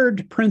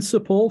third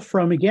principle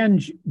from,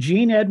 again,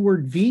 Jean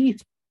Edward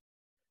Veith.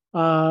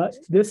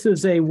 This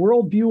is a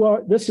worldview.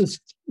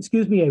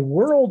 A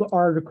world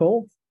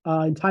article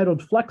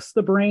entitled "Flex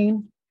the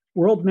Brain."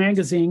 World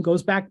Magazine,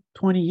 goes back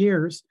 20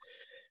 years.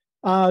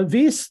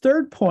 Veith's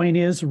third point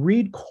is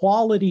read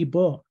quality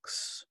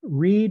books.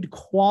 Read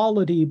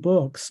quality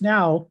books.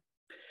 Now,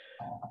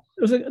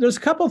 there's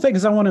a couple of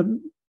things I want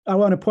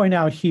to point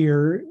out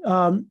here.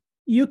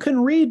 You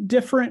can read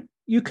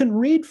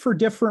for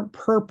different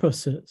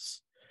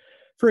purposes.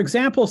 For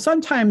example,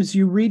 sometimes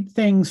you read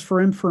things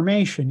for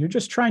information. You're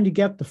just trying to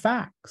get the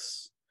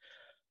facts.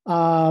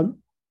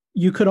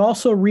 You could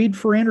also read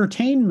for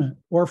entertainment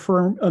or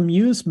for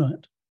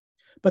amusement.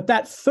 But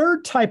that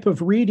third type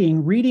of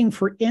reading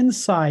for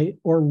insight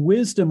or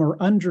wisdom or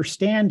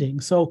understanding.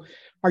 So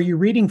are you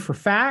reading for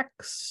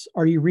facts?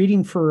 Are you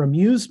reading for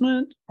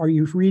amusement? Are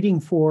you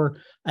reading for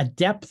a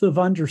depth of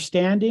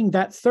understanding?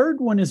 That third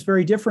one is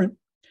very different.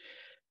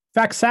 In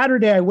fact,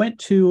 Saturday, I went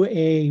to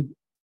a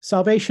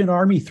Salvation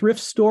Army thrift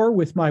store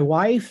with my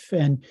wife,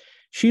 and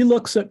she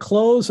looks at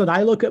clothes and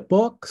I look at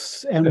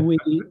books, and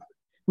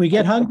we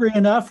get hungry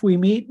enough, we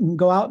meet and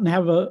go out and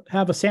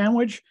have a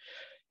sandwich.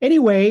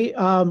 Anyway,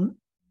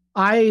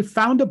 I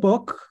found a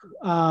book.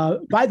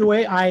 By the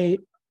way, I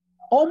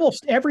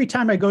almost every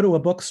time I go to a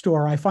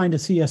bookstore, I find a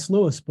C.S.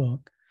 Lewis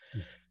book,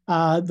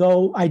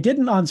 though I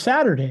didn't on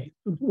Saturday.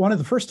 One of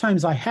the first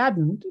times I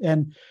hadn't.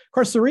 And of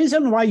course, the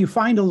reason why you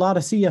find a lot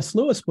of C.S.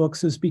 Lewis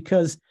books is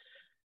because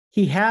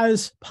he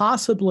has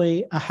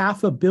possibly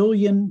 500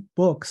 million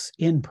books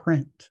in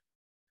print.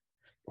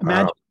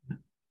 Imagine, wow.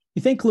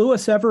 You think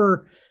Lewis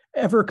ever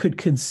could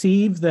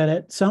conceive that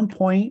at some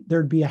point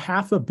there'd be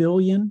 500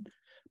 million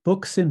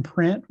books in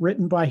print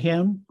written by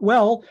him?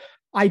 Well,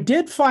 I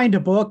did find a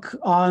book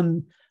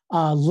on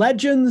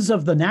legends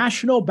of the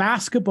National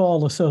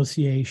Basketball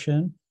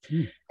Association,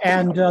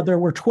 and there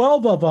were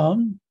 12 of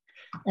them,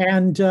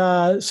 and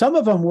some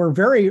of them were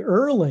very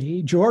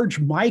early.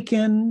 George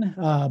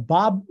Mikan,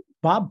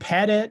 Bob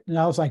Pettit, and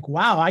I was like,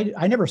 wow,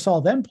 I never saw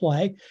them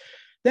play.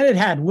 Then it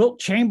had Wilt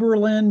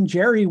Chamberlain,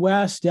 Jerry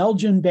West,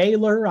 Elgin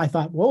Baylor. I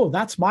thought, whoa,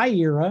 that's my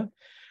era.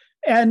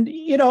 And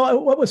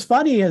what was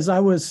funny is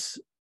I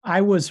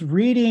was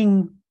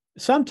reading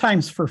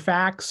sometimes for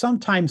facts,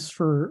 sometimes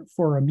for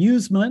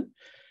amusement,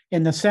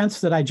 in the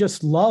sense that I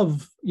just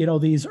love,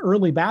 these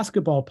early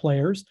basketball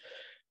players.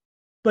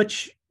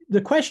 But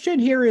the question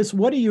here is,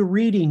 what are you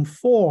reading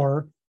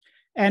for?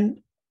 And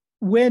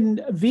when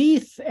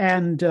Veith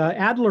and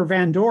Adler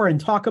Van Doren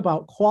talk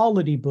about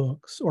quality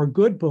books or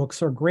good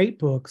books or great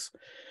books,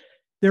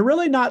 they're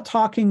really not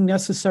talking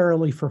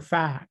necessarily for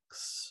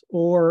facts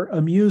or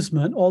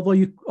amusement,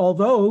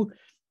 although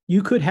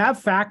you could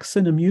have facts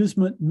and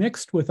amusement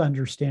mixed with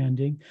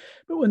understanding.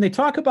 But when they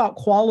talk about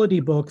quality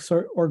books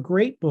or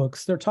great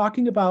books, they're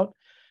talking about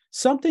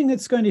something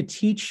that's going to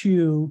teach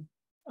you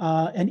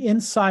an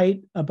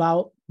insight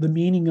about the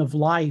meaning of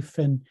life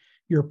and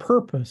your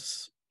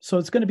purpose. So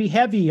it's going to be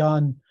heavy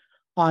on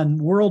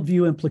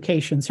worldview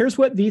implications. Here's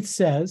what Veith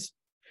says.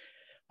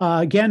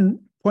 Again,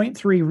 point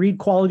 3, read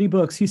quality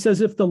books. He says,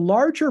 if the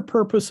larger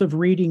purpose of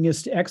reading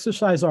is to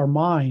exercise our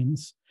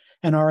minds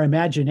and our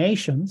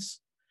imaginations,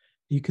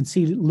 you can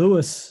see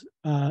Lewis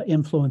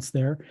influence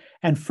there,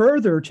 and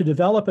further to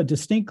develop a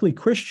distinctly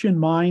Christian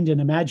mind and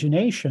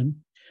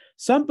imagination,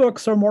 some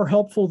books are more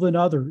helpful than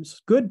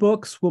others. Good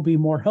books will be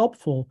more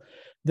helpful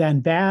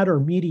than bad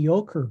or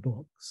mediocre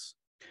books.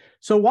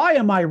 So why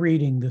am I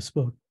reading this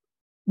book?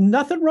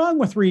 Nothing wrong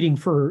with reading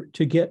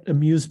to get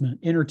amusement,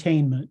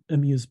 entertainment,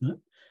 amusement.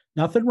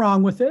 Nothing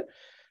wrong with it.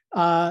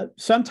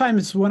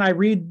 Sometimes when I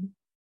read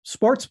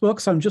sports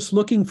books, I'm just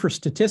looking for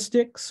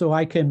statistics so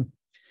I can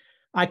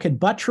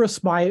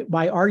buttress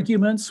my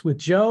arguments with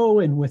Joe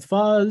and with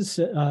Fuzz,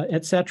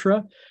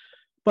 etc.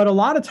 But a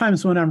lot of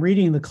times when I'm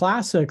reading the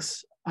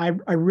classics, I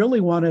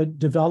really want to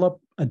develop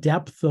a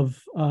depth of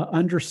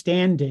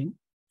understanding.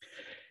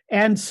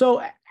 And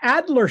so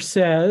Adler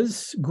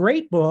says,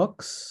 great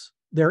books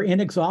they're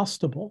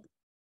inexhaustible.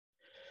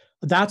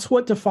 That's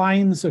what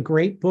defines a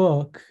great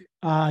book.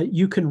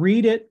 You can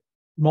read it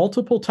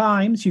multiple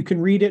times. You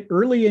can read it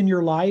early in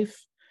your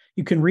life.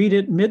 You can read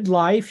it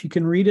midlife. You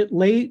can read it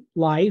late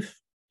life,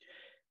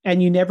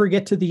 and you never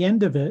get to the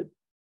end of it.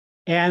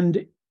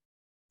 And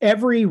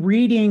every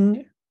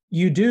reading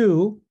you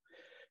do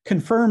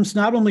confirms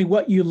not only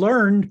what you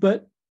learned,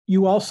 but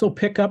you also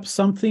pick up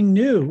something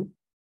new.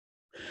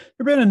 There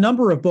have been a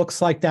number of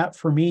books like that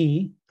for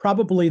me.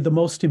 Probably the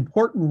most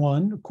important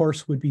one, of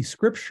course, would be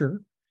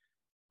Scripture.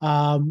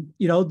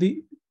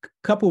 The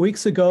couple of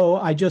weeks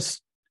ago,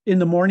 in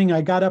the morning,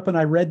 I got up and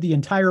I read the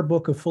entire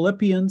book of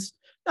Philippians.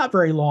 Not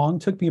very long,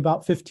 took me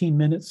about 15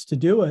 minutes to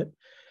do it.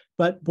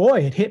 But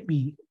boy, it hit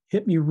me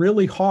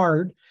really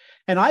hard.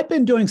 And I've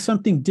been doing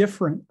something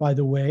different, by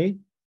the way.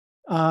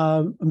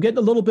 I'm getting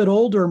a little bit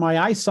older. My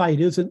eyesight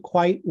isn't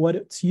quite what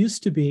it's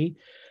used to be.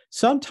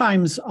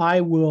 Sometimes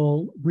I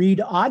will read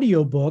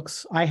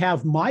audiobooks. I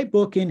have my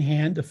book in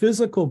hand, a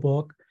physical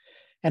book,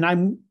 and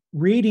I'm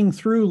reading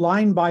through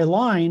line by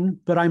line,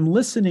 but I'm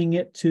listening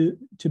it to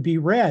be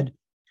read.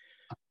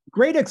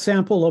 Great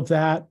example of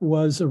that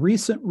was a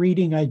recent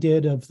reading I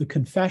did of the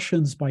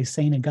Confessions by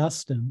St.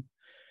 Augustine,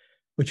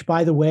 which,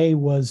 by the way,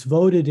 was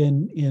voted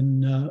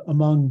in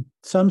among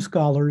some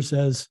scholars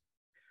as,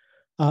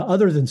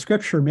 other than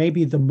Scripture,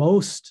 maybe the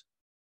most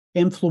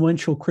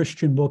influential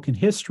Christian book in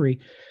history.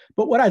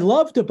 But what I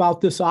loved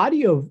about this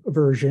audio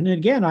version, and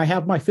again, I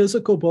have my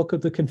physical book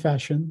of the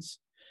Confessions,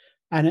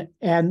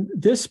 and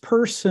this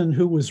person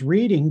who was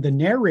reading, the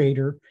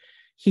narrator,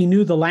 he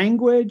knew the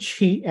language.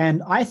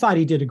 And I thought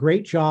he did a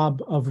great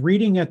job of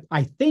reading it,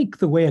 I think,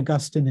 the way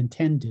Augustine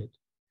intended.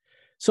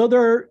 So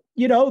there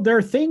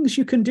are things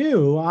you can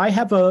do. I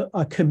have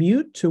a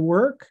commute to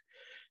work.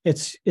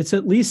 It's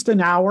at least an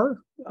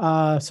hour,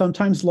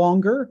 sometimes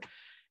longer.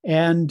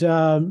 And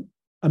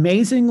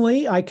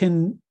amazingly, I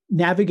can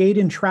navigate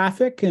in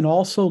traffic and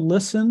also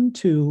listen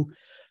to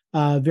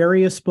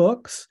various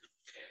books.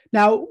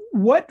 Now,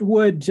 what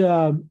would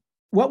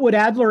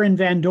Adler and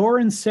Van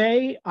Doren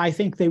say? I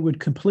think they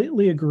would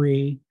completely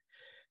agree.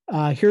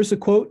 Here's a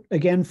quote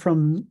again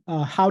from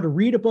How to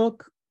Read a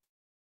Book.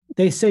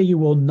 They say, "You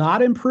will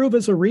not improve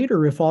as a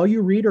reader if all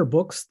you read are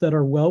books that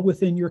are well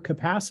within your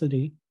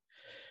capacity.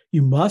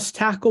 You must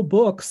tackle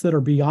books that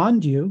are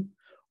beyond you,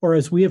 or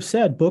as we have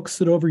said, books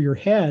that are over your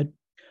head.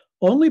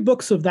 Only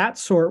books of that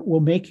sort will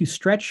make you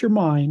stretch your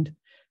mind,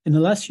 and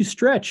unless you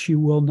stretch, you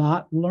will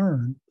not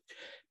learn."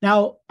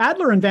 Now,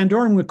 Adler and Van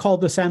Doren would call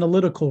this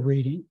analytical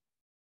reading.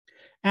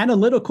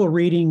 Analytical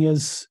reading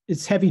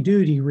it's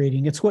heavy-duty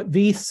reading. It's what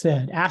Veith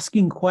said,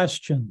 asking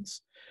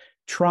questions,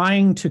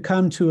 trying to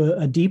come to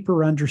a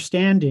deeper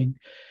understanding.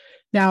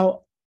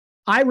 Now,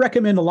 I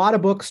recommend a lot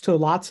of books to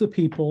lots of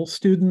people,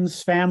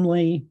 students,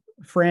 family,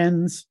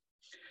 friends,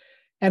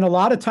 and a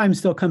lot of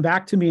times they'll come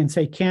back to me and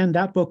say, "Ken,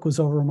 that book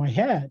was over my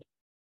head."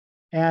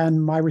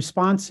 And my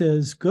response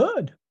is,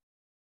 good.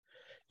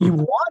 You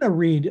want to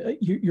read,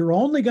 you're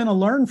only going to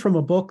learn from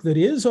a book that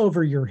is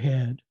over your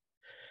head.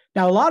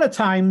 Now, a lot of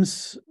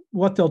times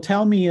what they'll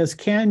tell me is,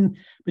 "Ken,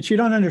 but you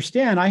don't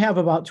understand. I have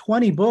about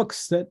 20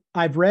 books that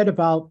I've read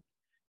about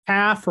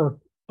half or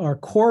a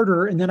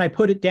quarter, and then I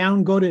put it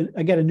down,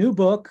 I get a new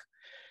book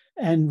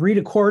and read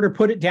a quarter,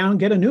 put it down,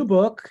 get a new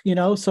book,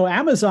 so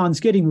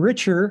Amazon's getting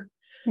richer,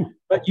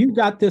 but you've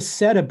got this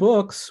set of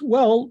books."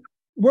 Well,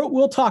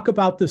 we'll talk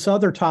about this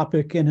other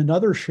topic in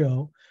another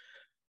show.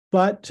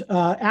 But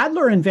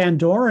Adler and Van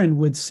Doren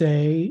would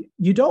say,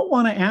 you don't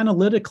want to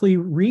analytically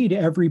read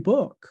every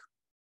book.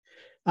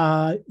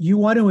 You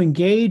want to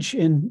engage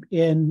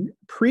in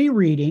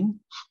pre-reading,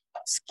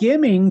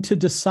 skimming to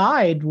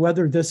decide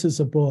whether this is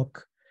a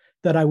book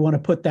that I want to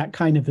put that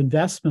kind of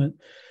investment.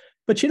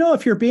 But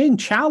if you're being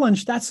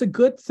challenged, that's a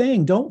good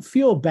thing. Don't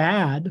feel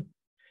bad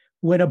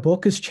when a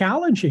book is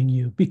challenging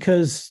you,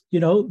 because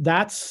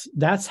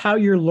that's how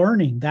you're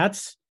learning.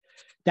 That's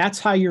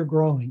how you're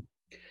growing.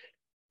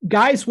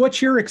 Guys,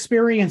 what's your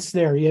experience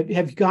there?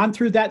 Have you gone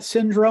through that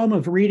syndrome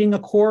of reading a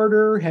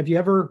quarter? Have you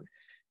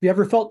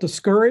ever felt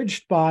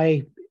discouraged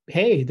by,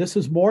 hey, this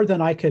is more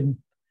than I can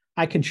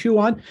chew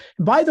on?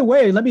 And by the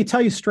way, let me tell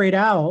you straight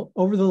out,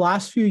 over the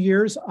last few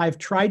years, I've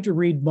tried to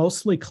read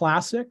mostly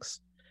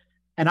classics,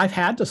 and I've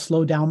had to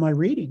slow down my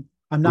reading.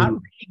 I'm not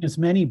reading as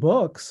many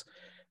books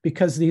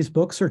because these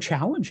books are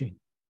challenging.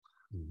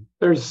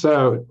 There's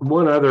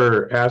one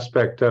other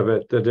aspect of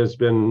it that has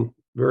been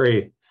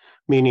very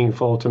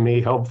meaningful to me,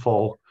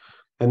 helpful,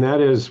 and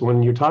that is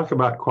when you talk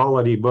about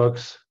quality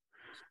books,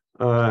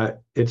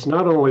 it's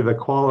not only the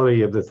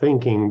quality of the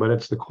thinking, but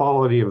it's the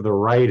quality of the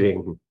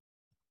writing.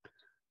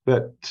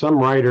 That some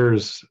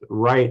writers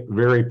write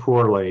very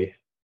poorly,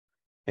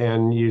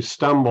 and you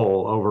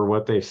stumble over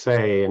what they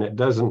say, and it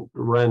doesn't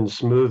run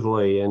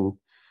smoothly. And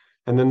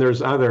then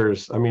there's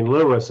others. I mean,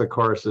 Lewis, of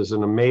course, is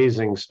an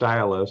amazing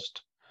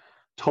stylist.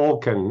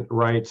 Tolkien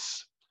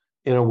writes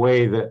in a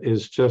way that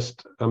is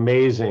just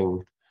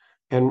amazing.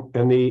 And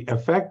the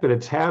effect that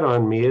it's had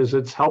on me is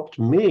it's helped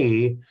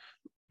me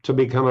to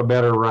become a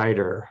better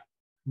writer.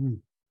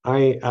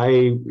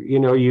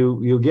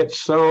 you get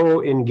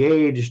so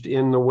engaged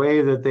in the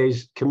way that they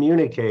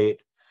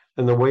communicate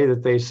and the way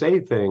that they say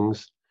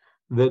things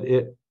that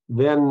it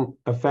then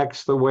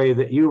affects the way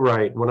that you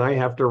write. When I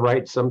have to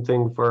write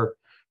something for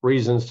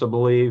Reasons to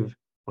Believe,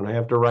 when I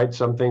have to write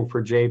something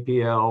for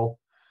JPL,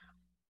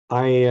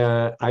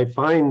 I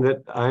find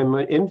that I'm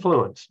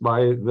influenced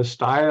by the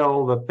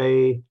style that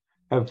they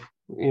have,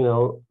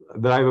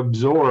 that I've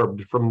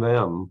absorbed from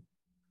them.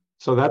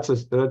 So that's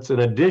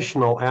an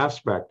additional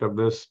aspect of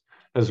this,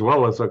 as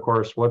well as, of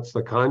course, what's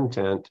the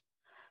content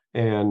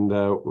and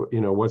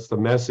what's the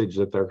message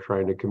that they're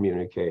trying to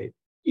communicate.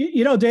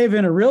 Dave,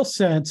 in a real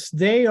sense,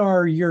 they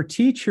are your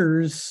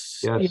teachers.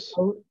 Yes.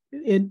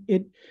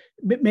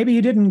 Maybe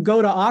you didn't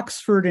go to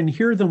Oxford and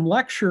hear them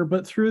lecture,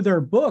 but through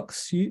their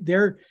books,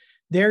 they're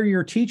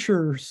your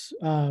teachers.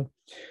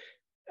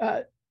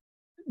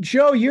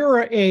 Joe,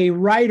 you're a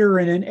writer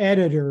and an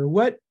editor.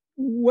 What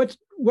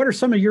are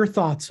some of your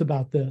thoughts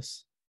about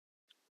this?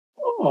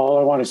 All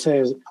I want to say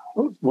is,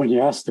 when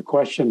you ask the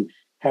question,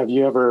 have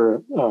you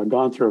ever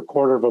gone through a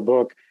quarter of a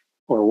book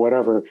or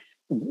whatever?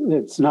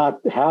 It's not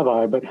have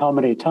I, but how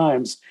many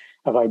times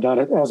have I done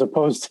it, as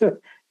opposed to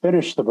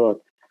finish the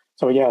book?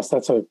 So yes,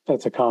 that's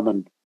a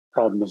common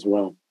problem as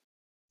well.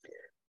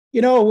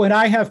 When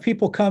I have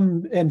people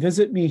come and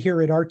visit me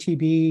here at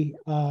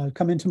RTB,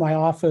 come into my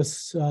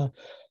office,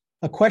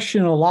 a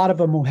question a lot of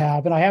them will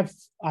have, and I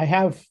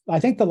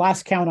think the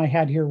last count I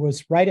had here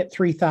was right at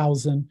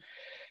 3,000.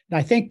 And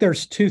I think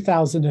there's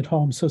 2,000 at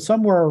home, so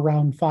somewhere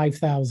around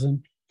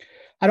 5,000.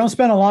 I don't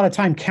spend a lot of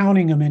time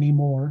counting them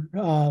anymore,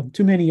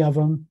 too many of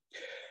them.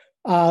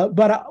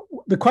 But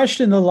the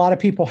question that a lot of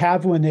people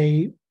have when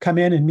they come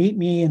in and meet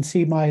me and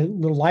see my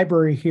little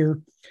library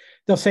here,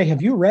 they'll say,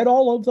 have you read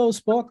all of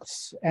those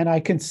books? And I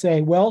can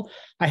say, well,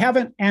 I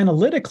haven't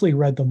analytically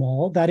read them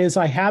all. That is,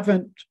 I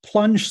haven't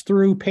plunged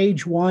through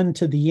page 1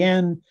 to the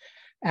end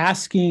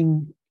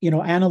asking,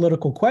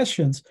 analytical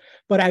questions,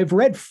 but I've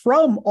read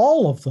from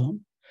all of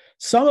them.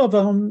 Some of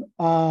them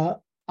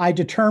I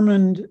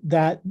determined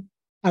that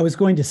I was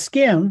going to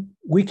skim.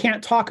 We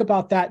can't talk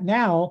about that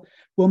now.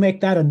 We'll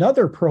make that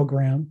another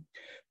program.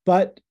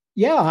 But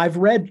yeah, I've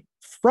read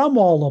from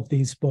all of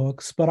these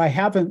books, but I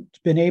haven't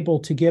been able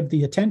to give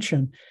the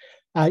attention.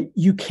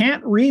 You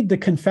can't read the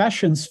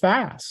Confessions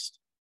fast.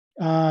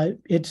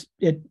 It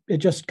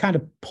just kind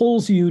of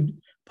pulls you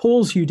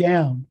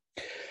down.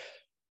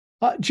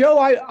 Joe,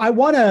 I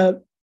want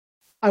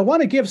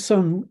to give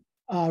some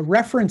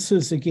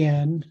references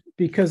again,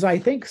 because I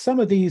think some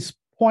of these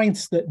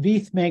points that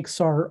Veith makes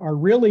are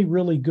really,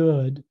 really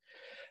good.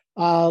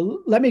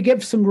 Let me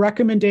give some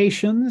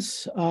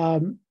recommendations.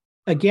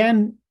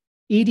 Again,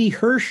 E.D.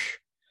 Hirsch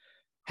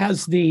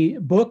has the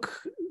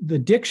book, The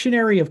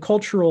Dictionary of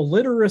Cultural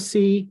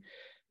Literacy.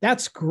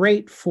 That's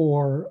great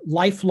for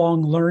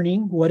lifelong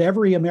learning, what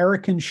every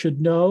American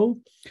should know.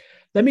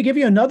 Let me give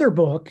you another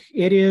book.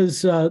 It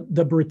is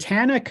the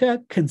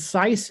Britannica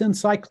Concise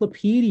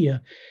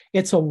Encyclopedia.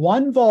 It's a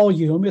one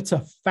volume. It's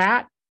a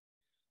fat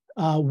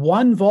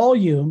one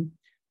volume,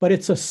 but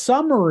it's a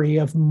summary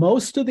of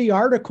most of the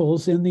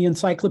articles in the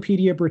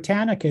Encyclopedia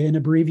Britannica in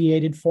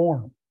abbreviated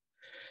form.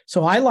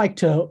 So I like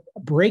to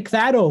break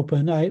that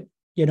open. And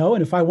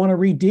if I want to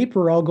read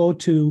deeper, I'll go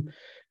to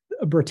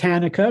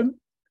Britannica.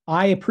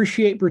 I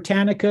appreciate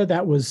Britannica.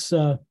 That was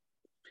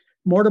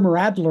Mortimer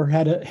Adler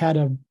had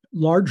a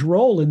large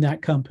role in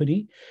that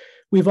company.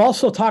 We've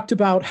also talked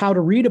about How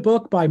to Read a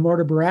Book by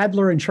Mortimer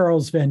Adler and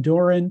Charles Van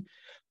Doren.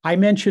 I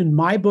mentioned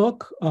my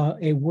book,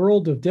 A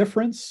World of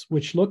Difference,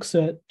 which looks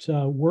at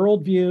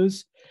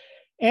worldviews.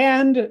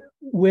 And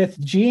with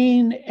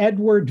Jean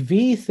Edward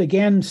Veith,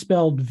 again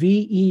spelled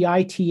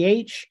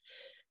Veith,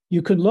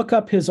 you can look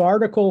up his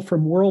article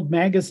from World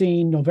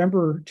Magazine,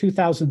 November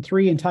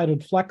 2003,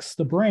 entitled Flex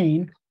the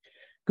Brain.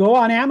 Go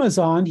on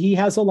Amazon. He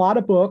has a lot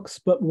of books,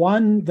 but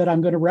one that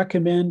I'm going to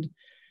recommend,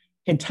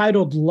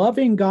 entitled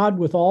Loving God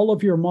with All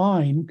of Your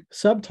Mind,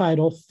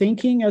 subtitle,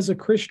 Thinking as a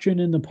Christian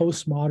in the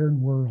Postmodern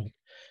World.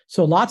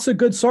 So lots of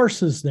good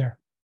sources there.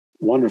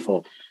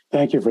 Wonderful.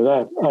 Thank you for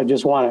that. I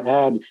just want to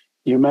add,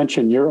 you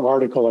mentioned your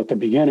article at the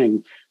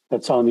beginning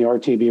that's on the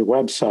RTB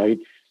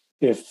website.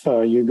 If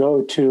you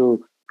go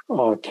to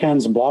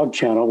Ken's blog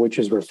channel, which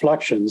is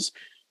Reflections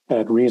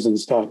at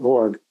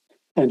reasons.org,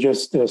 and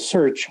just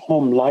search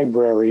Home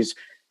Libraries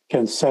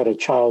Can Set a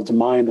Child's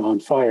Mind on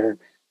Fire,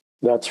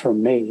 that's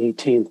from May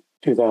 18th,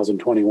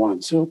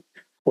 2021. So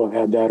we'll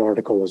add that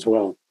article as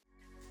well.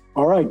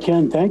 All right,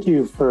 Ken, thank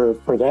you for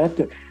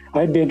that.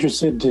 I'd be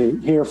interested to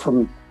hear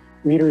from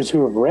readers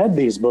who have read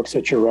these books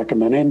that you're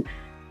recommending,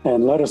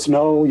 and let us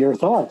know your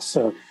thoughts.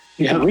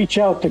 You can reach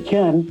out to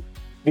Ken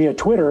via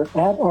Twitter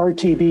at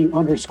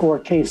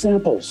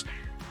RTB_K-Samples.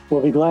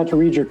 We'll be glad to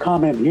read your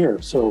comment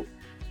here. So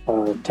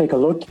take a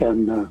look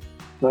and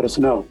let us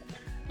know.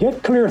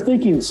 Get Clear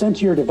Thinking sent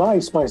to your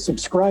device by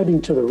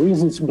subscribing to the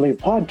Reasons to Believe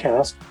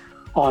podcast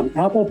on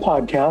Apple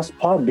Podcasts,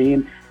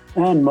 Podbean,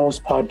 and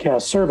most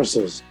podcast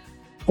services.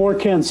 For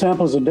Ken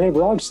Samples and Dave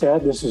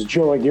Rogstad, this is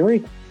Joe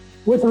Aguirre,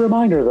 with a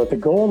reminder that the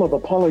goal of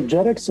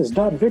apologetics is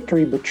not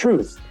victory, but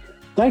truth.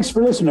 Thanks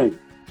for listening,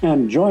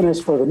 and join us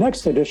for the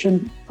next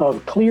edition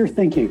of Clear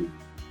Thinking.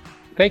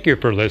 Thank you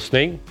for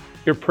listening.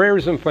 Your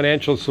prayers and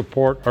financial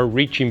support are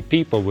reaching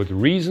people with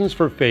reasons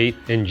for faith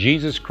in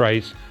Jesus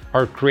Christ,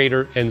 our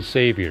Creator and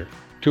Savior.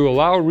 To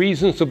allow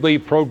Reasons to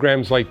Believe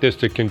programs like this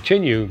to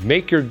continue,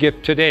 make your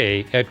gift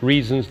today at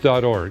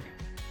reasons.org.